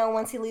 you know,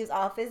 once he leaves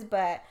office,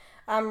 but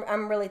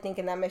I'm really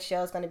thinking that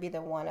Michelle's going to be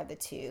the one of the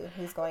two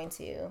who's going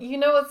to. You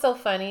know what's so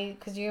funny?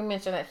 Because you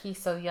mentioned that he's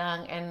so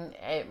young, and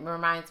it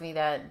reminds me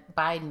that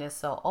Biden is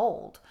so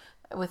old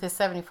with his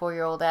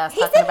 74-year-old ass. He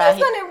said he was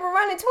going to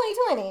run in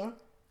 2020.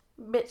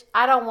 bitch,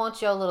 I don't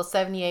want your little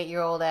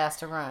 78-year-old ass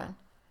to run.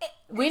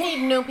 We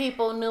need new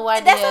people, new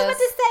ideas. That's what I was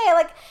about to say.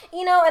 Like,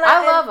 you know, and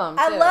I love them.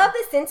 I love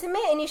the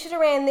sentiment, and you should have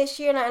ran this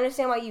year, and I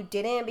understand why you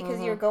didn't because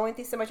you're going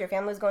through so much, your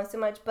family was going through so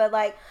much. But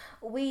like,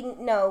 we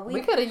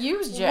could have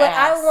used your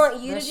ass. What I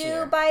want you to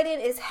do, Biden,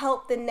 is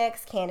help the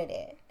next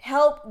candidate,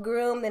 help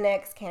groom the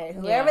next candidate,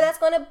 whoever that's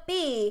going to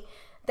be.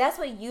 That's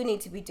what you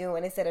need to be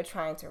doing instead of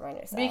trying to run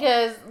yourself.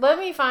 Because let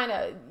me find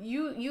out,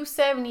 you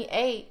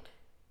 78,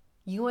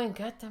 you ain't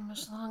got that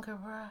much longer,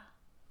 bruh.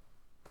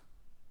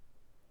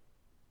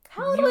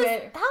 How old is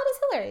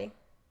Hillary?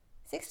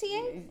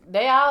 68?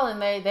 They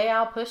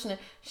all pushing it.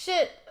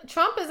 Shit,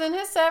 Trump is in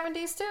his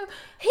 70s too.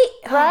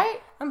 Right?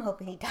 I'm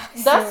hoping he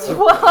dies. That's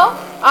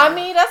I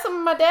mean, that's what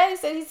my daddy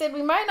said. He said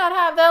we might not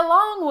have that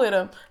long with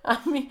him. I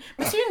mean,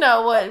 but you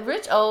know what?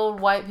 Rich old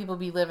white people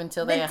be living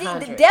till they're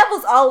 100. The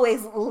devils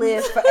always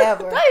live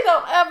forever. They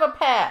don't ever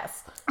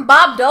pass.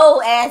 Bob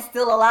Dole ass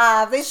still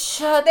alive.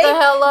 Shut the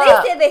hell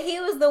up. They said that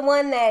he was the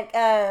one that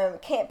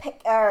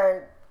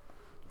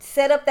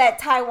set up that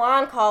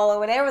Taiwan call or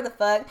whatever the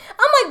fuck.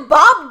 I'm like,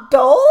 Bob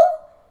Dole?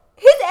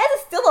 His ass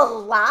is still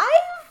alive?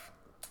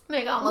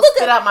 Nigga, almost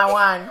spit out my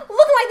wine. Looking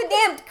like the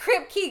damn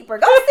crypt keeper.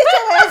 Go sit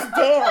your ass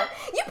down.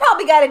 You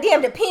probably got a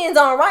damn Depends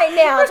on right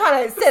now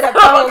trying to set up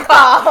phone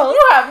calls.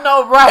 You have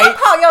no right. Go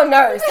call your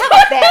nurse. How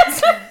about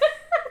that?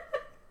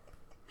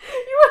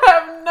 You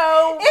have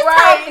no it's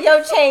right. It's time for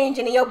your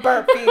changing in your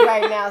birth feed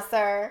right now,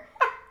 sir.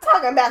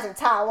 Talking about some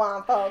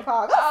Taiwan phone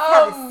call. Go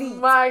have a seat. Oh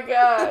my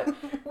God.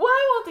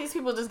 Why won't these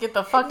people just get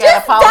the fuck out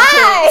of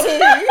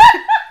politics?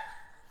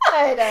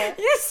 Die.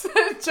 You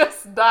said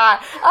just die.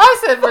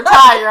 I said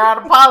retire out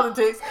of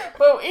politics.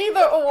 But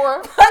either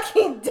or.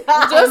 Fucking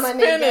die. Just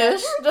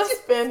finish.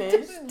 Just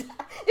finish.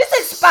 Just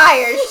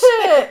expire.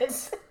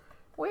 Shit.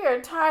 We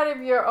are tired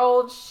of your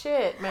old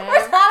shit, man.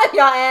 We're tired of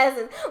y'all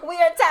asses. We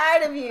are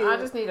tired of you. I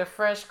just need a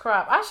fresh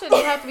crop. I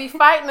shouldn't have to be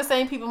fighting the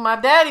same people my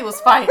daddy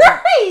was fighting.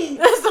 Right.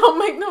 That don't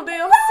make no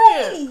damn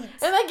sense.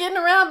 And they getting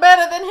around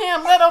better than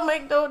him. That don't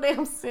make no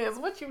damn sense.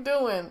 What you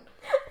doing?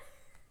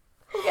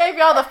 Who gave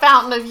y'all the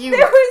fountain of youth?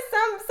 There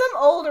was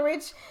some old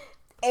rich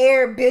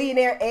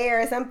billionaire heir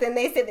or something.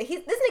 They said that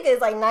this nigga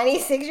is like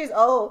 96 years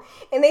old,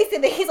 and they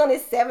said that he's on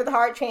his 7th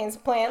heart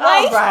transplant.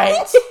 Like, all right.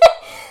 That's...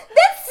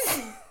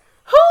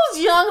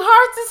 Whose young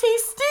hearts is he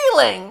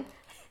stealing?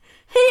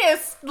 He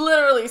is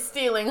literally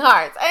stealing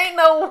hearts. Ain't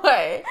no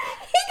way.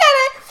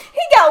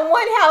 He got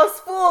one house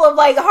full of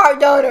like heart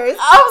donors.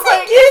 I was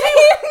like,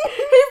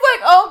 he's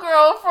like old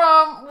girl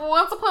from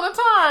Once Upon a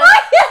Time.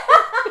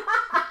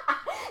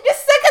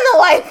 Just sucking the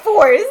life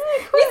force.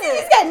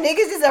 He's got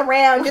niggas just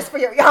around just for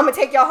I'm gonna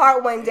take your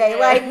heart one day.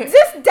 Like,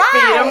 just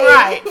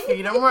die.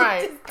 Feed him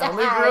right.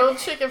 Only grilled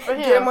chicken for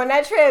him. Get him on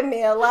that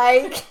treadmill.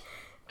 Like,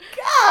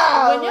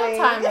 God. When your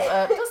time is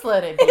up, just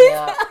let it be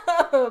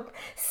up.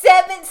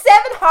 Seven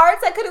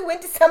hearts I could have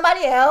went to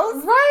somebody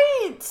else.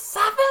 Right.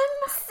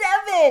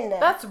 7?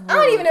 That's rude. I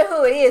don't even know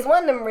who it is.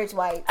 One of them rich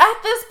whites.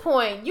 At this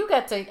point, you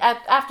got to,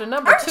 after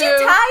number 2. Aren't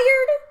you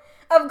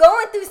tired of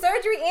going through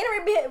surgery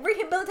and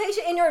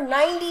rehabilitation in your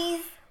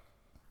 90s?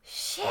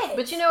 Shit.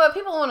 But you know what?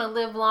 People want to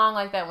live long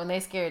like that when they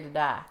scared to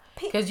die.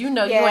 Because you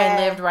know you ain't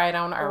lived right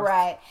on earth.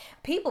 Right.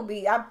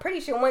 I'm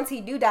pretty sure once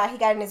he do die, he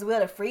got in his will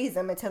to freeze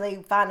him until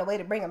they find a way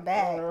to bring him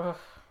back.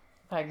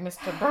 Like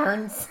Mr.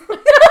 Burns. Who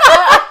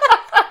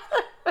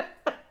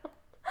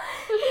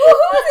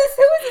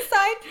is the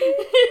sidekick?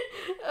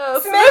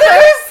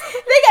 Smithers.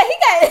 He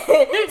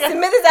got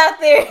Smithers out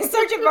there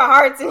searching for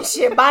hearts and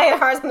shit, buying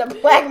hearts on the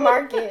black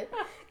market,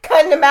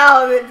 cutting them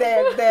out of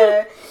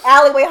the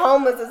alleyway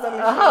homeless or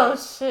something. Oh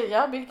shit!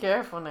 Y'all be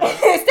careful now.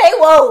 Stay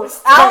woke.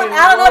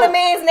 I don't know the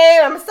man's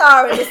name. I'm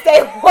sorry, but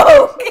stay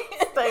woke.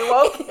 Stay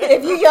woke.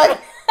 If you young,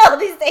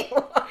 please stay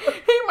woke.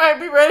 He might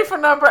be ready for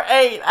number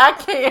 8. I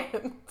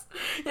can't.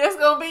 It's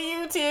gonna be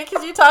you, Tia,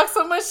 because you talk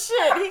so much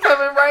shit. He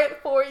coming right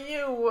for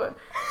you. Oh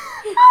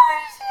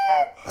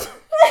shit!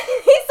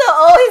 He's so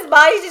old, his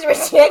body's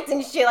just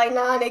rejecting shit. Like,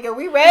 nah, nigga,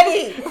 we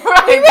ready.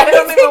 Right? They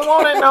don't even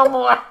want it no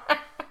more.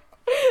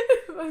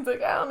 He's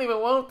like, I don't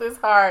even want this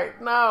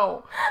heart.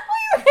 No.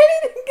 We ready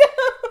to go.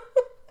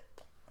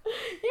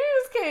 You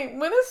just can't.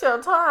 When it's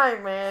your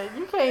time, man,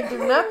 you can't do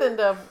nothing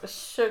to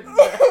shook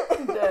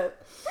death.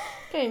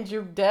 Can't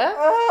juke death.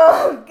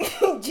 Oh,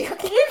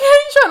 juke. You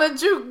can't try to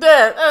juke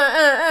death.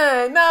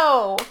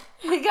 No,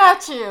 he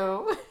got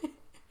you.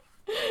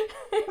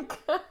 He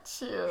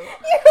got you.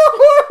 You're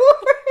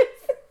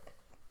worse.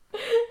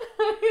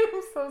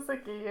 I'm so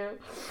sick of you.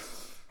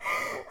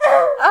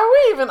 Are we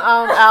even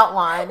on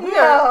outline? We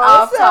are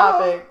off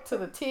topic to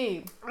the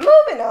T.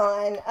 Moving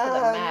on. To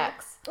the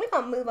max. We're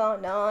going to move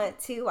on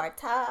to our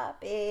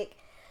topic.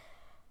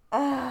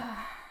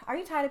 Are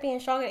you tired of being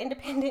strong and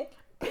independent?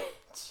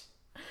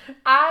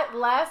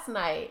 Last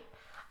night,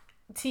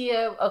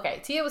 Tia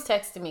was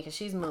texting me because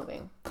she's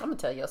moving. I'm going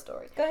to tell you a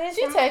story. Go ahead.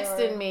 She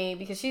texted me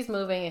because she's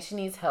moving and she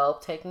needs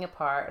help taking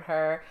apart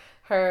her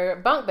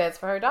bunk beds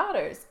for her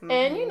daughters. Mm-hmm.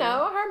 And, you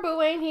know, her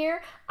boo ain't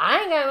here.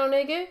 I ain't got no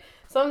nigga.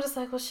 So I'm just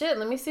like, well, shit,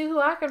 let me see who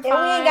I can and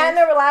find. We ain't got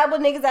no reliable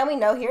niggas that we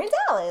know here in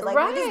Dallas. Like,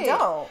 right. We just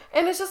don't.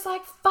 And it's just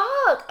like,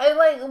 fuck.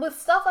 With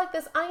stuff like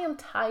this, I am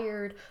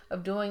tired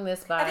of doing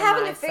this by myself.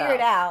 Having to figure it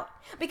out.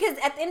 Because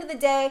at the end of the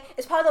day,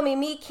 it's probably going to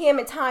be me, Kim,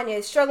 and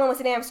Tanya struggling with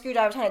a damn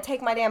screwdriver trying to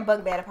take my damn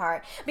bunk bed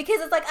apart. Because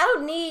it's like, I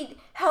don't need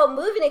help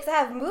moving it because I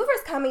have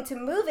movers coming to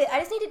move it. I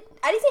just need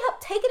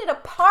help taking it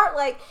apart,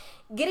 like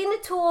getting the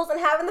tools and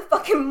having the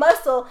fucking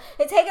muscle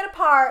to take it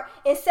apart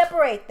and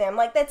separate them.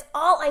 Like, that's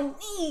all I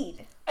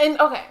need. And,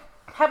 okay,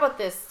 how about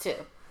this, too?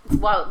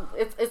 Well,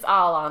 it's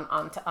all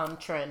on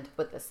trend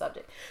with this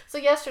subject. So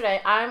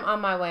yesterday, I'm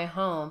on my way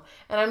home,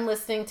 and I'm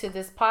listening to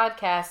this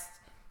podcast.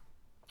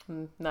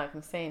 I'm not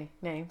going to say any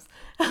names.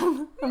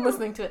 I'm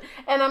listening to it.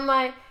 And I'm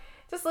like,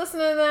 just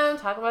listening to them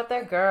talk about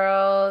their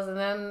girls, and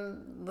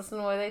then listen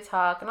to the way they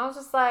talk. And I was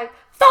just like,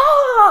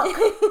 fuck!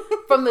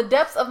 From the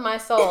depths of my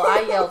soul,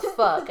 I yelled,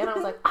 fuck. And I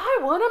was like, I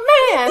want a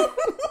man.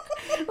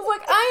 I was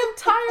like, I am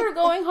tired of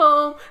going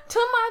home to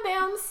my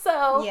damn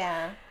self.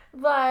 Yeah.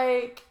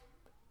 Like,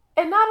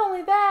 and not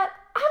only that,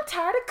 I'm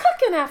tired of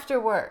cooking after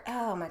work.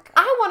 Oh, my God.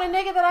 I want a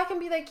nigga that I can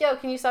be like, yo,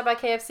 can you stop by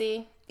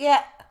KFC?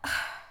 Yeah.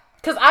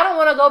 Because I don't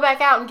want to go back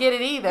out and get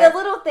it either. The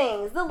little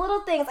things.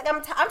 Like,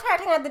 I'm tired of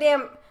taking out the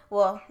damn...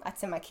 Well, I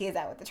send my kids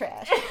out with the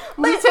trash.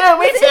 Me too. I'm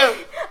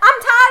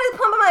tired of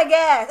pumping my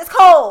gas. It's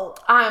cold.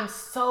 I'm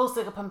so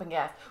sick of pumping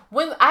gas.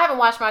 I haven't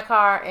washed my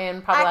car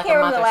in probably like a month or so. I can't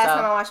remember the last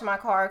time I washed my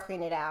car or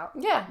cleaned it out.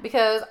 Yeah,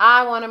 because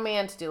I want a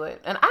man to do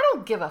it. And I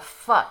don't give a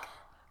fuck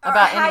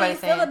about how you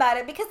feel about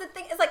it. Because the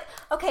thing is like,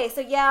 okay, so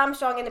yeah, I'm a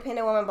strong,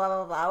 independent woman, blah,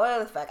 blah, blah,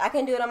 whatever the fuck. I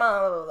can do it on my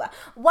own, blah, blah, blah.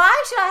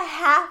 Why should I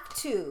have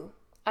to?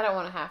 I don't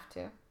want to have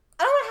to.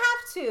 I don't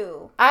have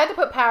to. I had to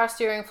put power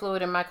steering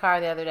fluid in my car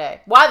the other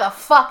day. Why the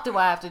fuck do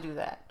I have to do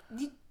that?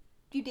 You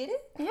did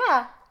it?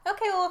 Yeah.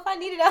 Okay, well, if I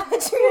need it, I'll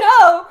let you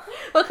know.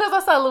 Because I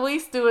saw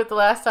Luis do it the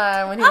last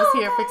time when he was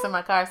here fixing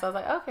my car. So I was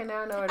like, okay,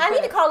 now I know where to I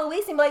need to call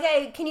Luis and be like,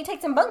 hey, can you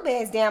take some bunk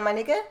beds down, my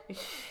nigga?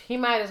 He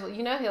might as well.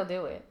 You know he'll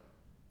do it.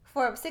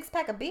 For a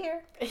 6-pack of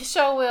beer. He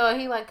sure will.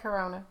 He like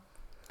Corona.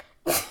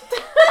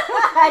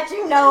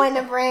 You know, in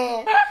the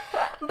brand.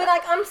 But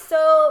like, I'm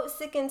so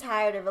sick and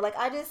tired of it. Like,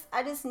 I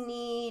just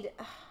need...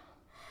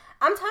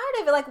 I'm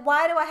tired of it. Like,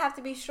 why do I have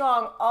to be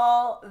strong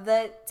all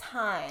the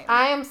time?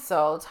 I am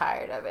so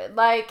tired of it.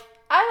 Like,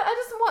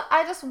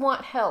 I just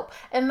want help.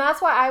 And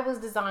that's why I was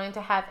designed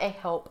to have a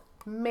help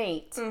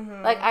mate.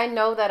 Mm-hmm. Like, I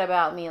know that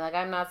about me. Like,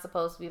 I'm not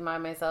supposed to be by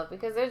myself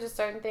because there's just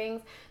certain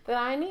things that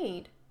I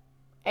need.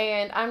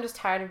 And I'm just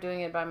tired of doing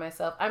it by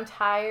myself. I'm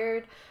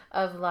tired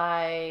of,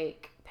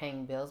 like,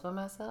 paying bills by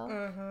myself.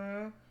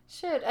 Mm-hmm.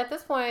 Shit, at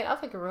this point, I'll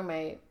take a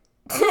roommate.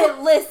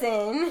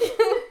 Listen.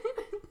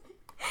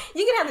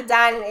 You can have the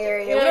dining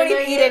area. We don't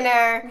even eat in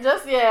there.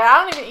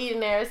 I don't even eat in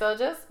there. So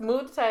just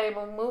move the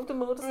table, move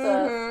the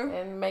stuff,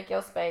 and make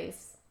your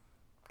space.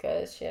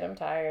 Because, shit, I'm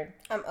tired.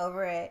 I'm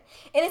over it.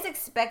 And it's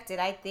expected,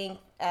 I think,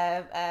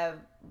 of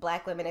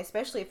Black women,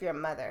 especially if you're a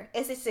mother.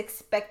 It's just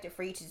expected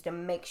for you to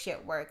make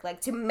shit work. Like,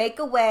 to make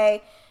a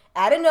way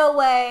out of no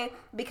way,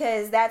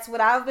 because that's what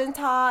I've been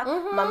taught.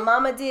 Mm-hmm. My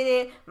mama did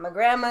it. My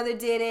grandmother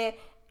did it.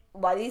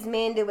 While these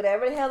men did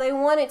whatever the hell they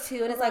wanted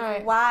to. And it's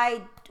like,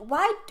 why do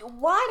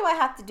I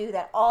have to do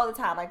that all the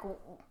time? Like,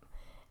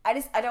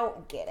 I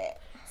don't get it.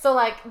 So,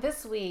 like,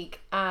 this week,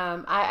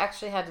 I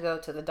actually had to go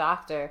to the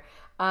doctor.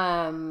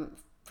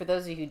 For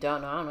those of you who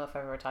don't know, I don't know if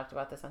I've ever talked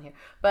about this on here,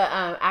 but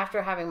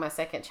after having my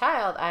second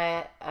child,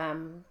 I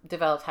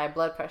developed high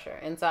blood pressure.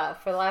 And so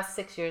for the last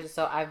 6 years or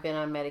so, I've been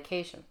on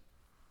medication.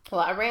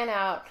 Well, I ran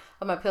out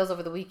of my pills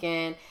over the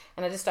weekend,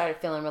 and I just started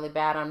feeling really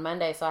bad on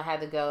Monday, so I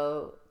had to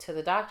go to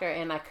the doctor,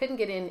 and I couldn't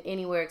get in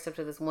anywhere except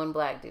for this one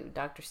black dude,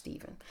 Dr.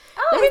 Steven.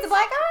 Oh, he's the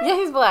black guy? Yeah,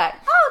 he's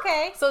black. Oh,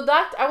 okay. So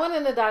I went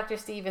into Dr.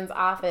 Steven's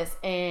office,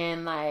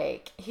 and,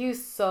 like, he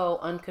was so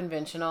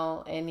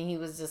unconventional, and he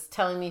was just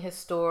telling me his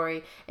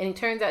story, and he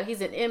turns out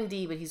he's an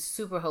MD, but he's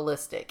super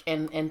holistic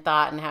in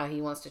thought and how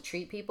he wants to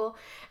treat people,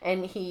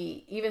 and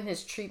even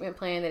his treatment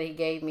plan that he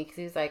gave me, because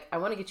he's like, I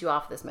want to get you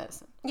off this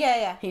medicine.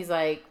 Yeah. He's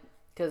like,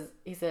 because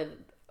he said,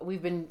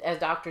 as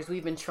doctors,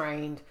 we've been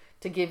trained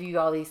to give you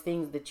all these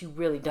things that you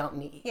really don't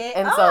need. Yeah.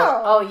 And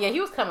he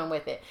was coming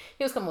with it.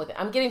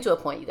 I'm getting to a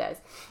point, you guys.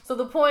 So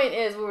the point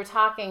is, we were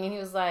talking, and he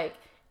was like,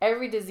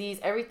 every disease,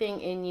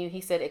 everything in you,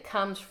 he said, it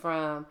comes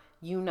from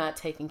you not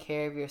taking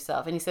care of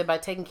yourself. And he said, by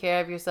taking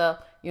care of yourself,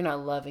 you're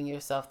not loving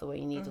yourself the way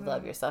you need to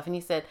love yourself. And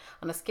he said,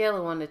 on a scale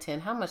of 1 to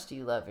 10, how much do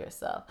you love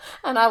yourself?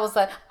 And I was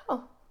like,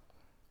 oh.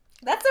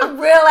 That's a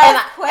real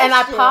ass question. And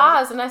I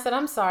paused and I said,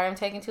 I'm sorry, I'm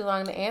taking too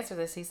long to answer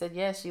this. He said,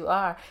 yes, you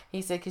are.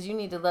 He said, because you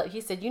need to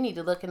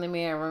look in the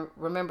mirror and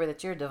remember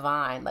that you're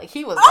divine. Like,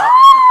 he was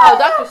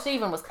Dr.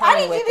 Steven was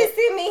coming with it. I need you to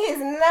send me his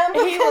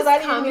number. He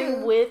was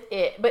coming with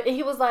it. But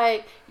he was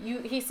like,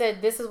 he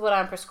said, this is what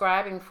I'm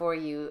prescribing for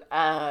you.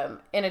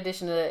 In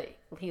addition to,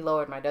 he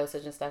lowered my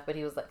dosage and stuff, but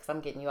he was like, because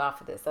I'm getting you off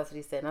of this. That's what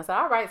he said. And I said,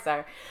 all right,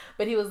 sir.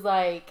 But he was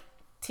like,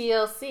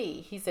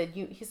 TLC. He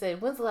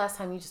said, when's the last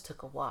time you just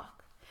took a walk?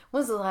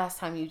 When's the last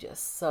time you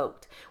just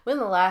soaked? When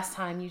the last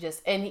time you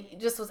just, and he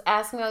just was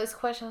asking me all these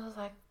questions. I was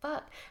like,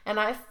 fuck. And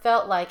I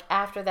felt like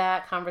after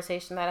that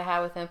conversation that I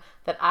had with him,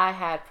 that I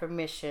had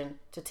permission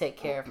to take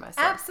care of myself.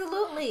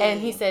 Absolutely. And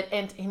he said,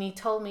 and he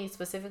told me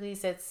specifically, he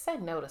said, say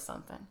no to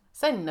something.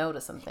 Say no to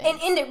something. And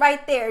end it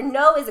right there.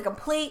 No is a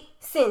complete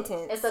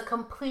sentence. It's a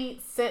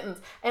complete sentence.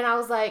 And I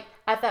was like,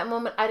 at that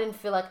moment, I didn't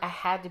feel like I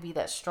had to be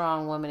that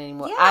strong woman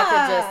anymore. Yeah. I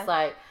could just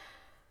like,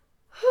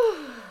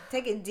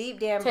 take a deep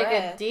damn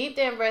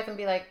breath and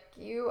be like,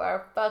 you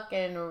are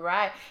fucking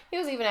right. He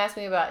was even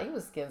asking me about, he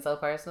was getting so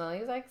personal. He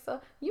was like,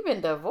 so you've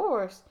been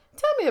divorced?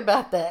 Tell me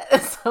about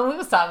that. So we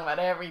was talking about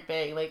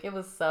everything. Like it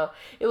was so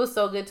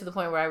good to the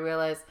point where I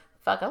realized,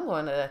 fuck, I'm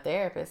going to the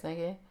therapist,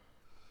 nigga.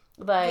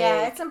 Like,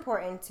 yeah, it's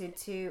important to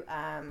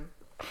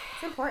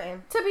it's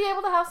important to be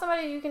able to have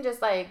somebody you can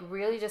just like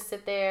really just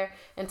sit there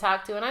and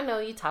talk to. And I know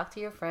you talk to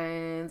your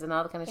friends and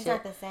all the kind of shit.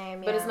 It's not the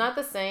same, but it's not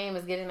the same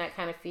as getting that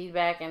kind of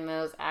feedback and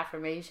those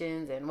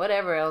affirmations and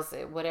whatever else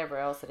it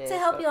is to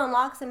help you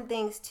unlock some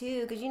things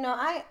too. Because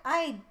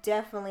I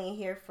definitely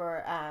here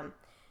for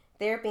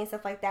therapy and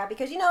stuff like that,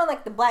 because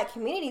like the Black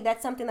community,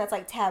 that's something that's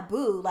like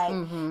taboo. Like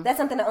that's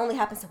something that only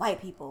happens to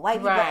white people. White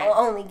people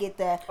only get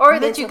the or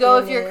that you go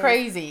illness. If you're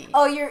crazy.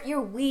 Oh,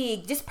 you're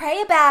weak. Just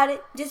pray about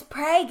it. Just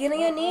pray. Get on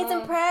your knees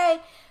and pray.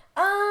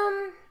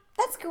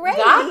 That's great.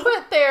 God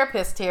put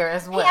therapists here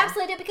as well. He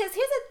absolutely did, because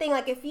here's the thing: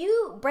 like if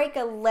you break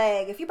your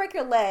leg,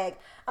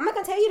 I'm not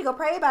gonna tell you to go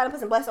pray about it and put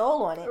some blessed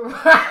oil on it.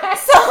 Right.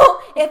 So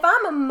if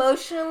I'm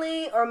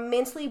emotionally or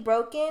mentally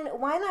broken,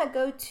 why not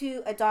go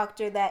to a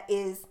doctor that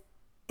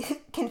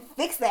can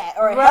fix that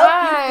or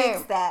help you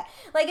fix that?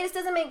 Like, it just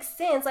doesn't make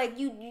sense. Like,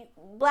 you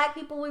Black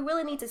people, we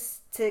really need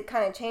to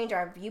kind of change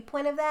our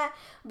viewpoint of that,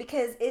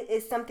 because it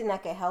is something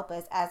that could help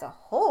us as a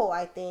whole,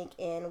 I think.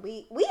 And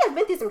we have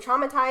been through some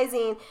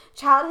traumatizing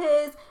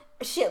childhoods.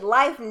 Shit,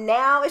 life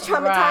now is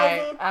traumatizing.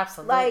 Right,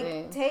 absolutely.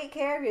 Like, take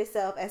care of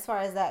yourself as far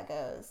as that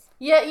goes.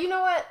 Yeah, you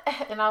know what?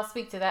 And I'll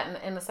speak to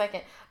that in a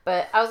second.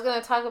 But I was going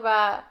to talk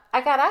about, I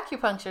got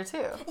acupuncture too.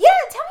 Yeah,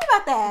 tell me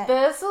about that.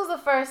 This was the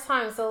first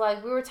time. So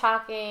like we were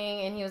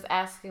talking and he was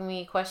asking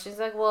me questions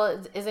like,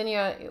 well, is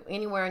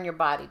anywhere in your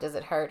body, does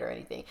it hurt or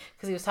anything?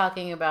 Because he was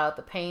talking about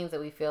the pains that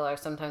we feel are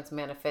sometimes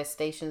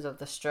manifestations of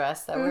the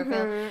stress that we're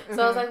feeling.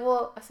 So I was like,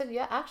 well, I said,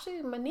 yeah,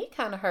 actually my knee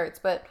kind of hurts.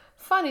 But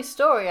funny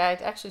story, I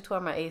actually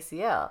tore my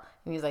ACL.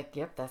 And he's like,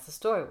 yep, that's the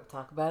story. We'll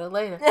talk about it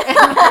later.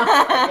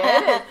 Yeah,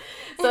 it is.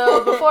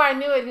 So before I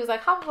knew it, he was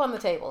like, hop up on the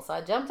table. So I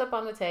jumped up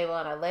on the table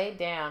and I laid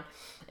down.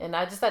 And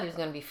I just thought he was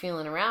going to be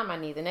feeling around my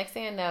knee. The next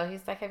thing I know,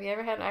 he's like, have you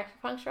ever had an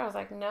acupuncture? I was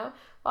like, no.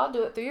 Well, I'll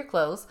do it through your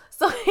clothes.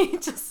 So he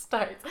just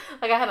starts,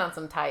 like I had on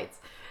some tights.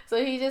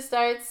 So he just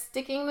starts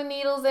sticking the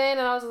needles in.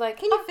 And I was like,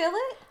 can you feel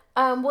it?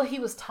 Well, he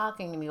was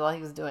talking to me while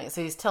he was doing it.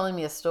 So he's telling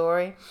me a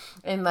story.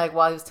 And like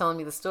while he was telling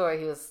me the story,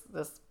 he was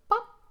just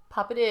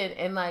pop it in,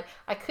 and like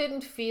I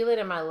couldn't feel it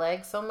in my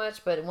legs so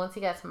much, but once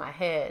he got to my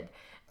head,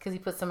 because he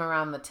put some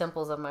around the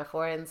temples of my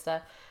forehead and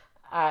stuff,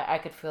 I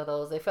could feel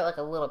those. They felt like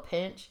a little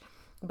pinch,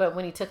 but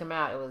when he took them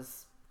out, it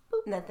was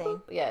boop, nothing.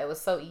 Boop. Yeah, it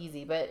was so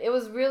easy, but it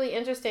was really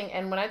interesting.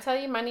 And when I tell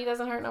you, my knee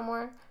doesn't hurt no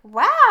more.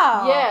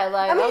 Wow. Yeah,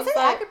 like I mean,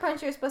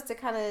 acupuncture is supposed to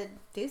kind of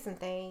do some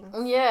things.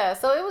 Yeah,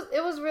 so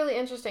it was really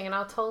interesting, and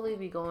I'll totally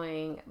be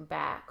going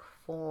back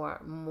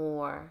for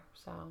more.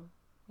 So.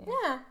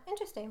 Yeah,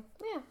 interesting.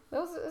 Yeah,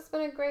 it's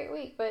been a great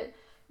week, but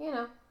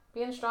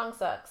being strong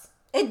sucks.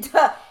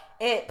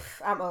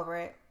 I'm over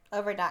it.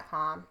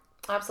 Over.com.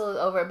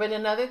 Absolutely over it. But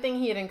another thing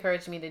he had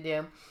encouraged me to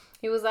do,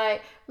 he was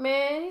like,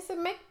 man, he said,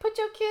 put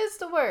your kids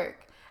to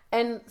work.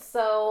 And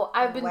so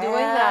I've been doing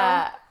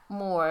that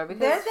more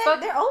because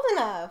they're old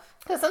enough.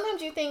 Because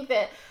sometimes you think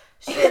that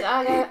shit,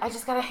 I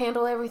just gotta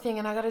handle everything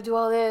and I gotta do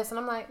all this, and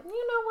I'm like, you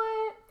know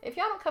what? If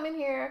y'all don't come in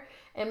here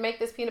and make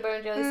this peanut butter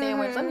and jelly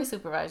sandwich, let me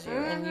supervise you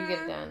and you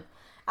get it done.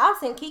 I'll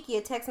send Kiki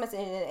a text message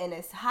in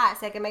a hot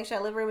second. Make sure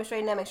our living room is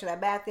straightened up. Make sure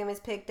that bathroom is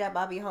picked up.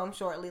 I'll be home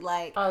shortly.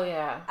 Like, oh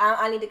yeah,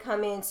 I need to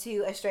come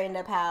into a straightened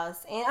up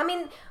house. And I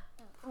mean,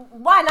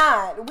 why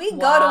not? We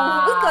go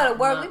to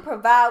work. We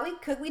provide. We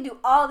cook. We do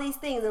all these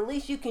things. The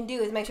least you can do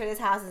is make sure this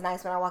house is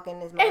nice when I walk in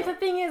this. And the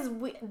thing is,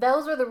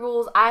 those were the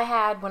rules I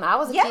had when I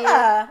was a kid.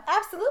 Yeah,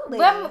 absolutely.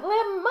 Let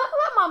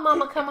my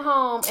mama come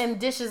home and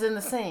dishes in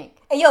the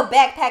sink and your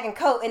backpack and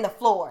coat in the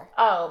floor.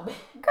 Oh,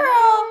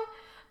 girl.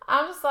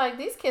 I'm just like,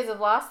 these kids have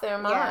lost their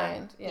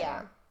mind.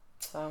 Yeah.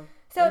 So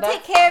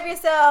take care of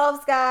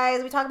yourselves,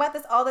 guys. We talk about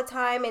this all the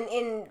time,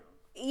 and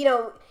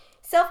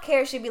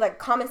self-care should be like a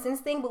common sense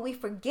thing, but we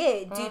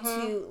forget due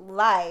to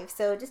life.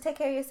 So just take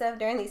care of yourself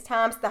during these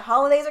times. The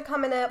holidays are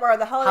coming up, or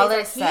the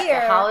holidays are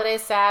here. The holiday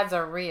sads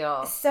are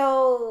real.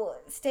 So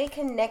stay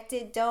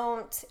connected.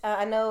 Don't,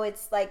 I know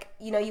it's like,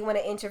 you want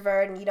to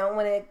introvert and you don't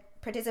want to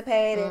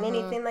participate in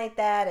anything like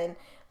that.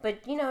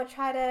 But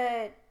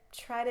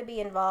try to be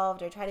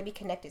involved or try to be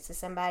connected to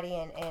somebody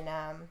and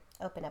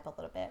open up a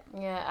little bit.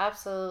 Yeah,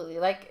 absolutely.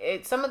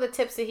 Like some of the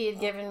tips that he had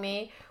given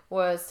me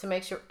was to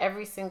make sure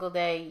every single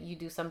day you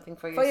do something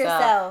for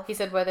yourself. He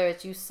said whether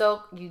it's you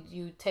soak,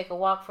 you take a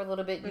walk for a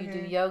little bit, you do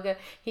yoga.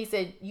 He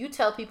said you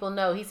tell people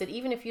no. He said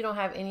even if you don't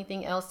have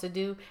anything else to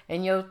do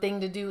and your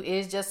thing to do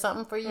is just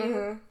something for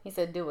you, he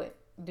said do it.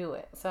 Do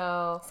it.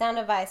 So sound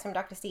advice from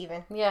Dr.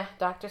 Steven. Yeah,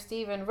 Dr.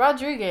 Steven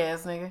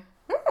Rodriguez, nigga.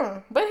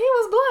 But he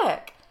was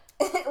black.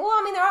 Well,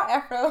 I mean, there are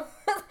Afro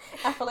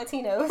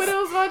Latinos. But it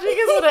was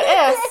Rodriguez with an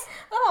S.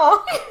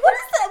 Oh, what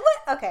is that?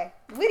 What? Okay,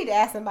 we need to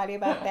ask somebody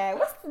about that.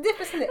 What's the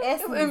difference in the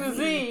S and the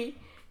Z?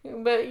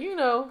 But you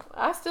know,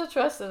 I still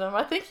trusted him.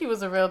 I think he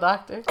was a real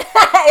doctor.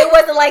 It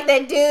wasn't like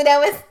that dude that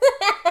was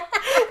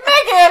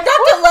nigga,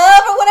 Dr.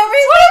 Love or whatever.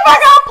 What if I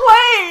got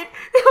played?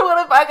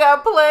 What if I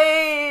got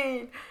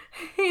played?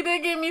 He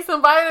did give me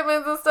some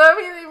vitamins and stuff.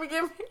 He didn't even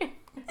give me.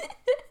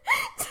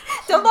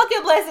 Don't fuck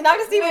your blessing.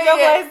 Dr. Steven, your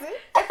blessing.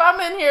 If I'm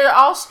in here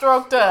all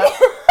stroked up,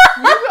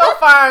 you go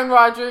find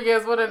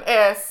Rodriguez with an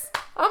S.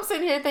 I'm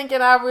sitting here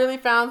thinking I really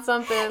found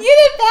something.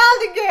 You done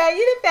found it, girl.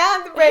 You done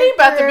found the breakthrough. He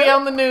about to be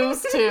on the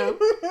news too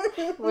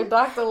with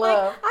Dr.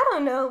 Love. Like, I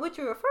don't know what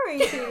you're referring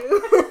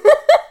to.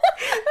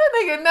 That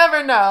nigga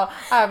never know.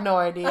 I have no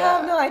idea. I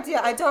have no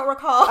idea. I don't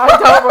recall.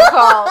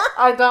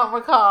 I don't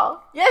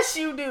recall. Yes,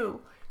 you do.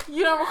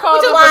 You don't recall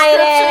the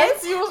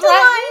prescriptions? You was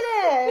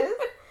right.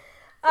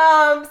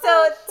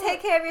 So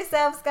take care of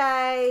yourselves,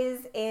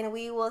 guys, and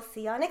we will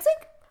see y'all next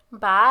week.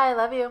 Bye.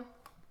 Love you.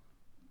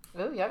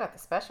 Ooh, y'all got the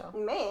special.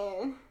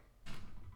 Man.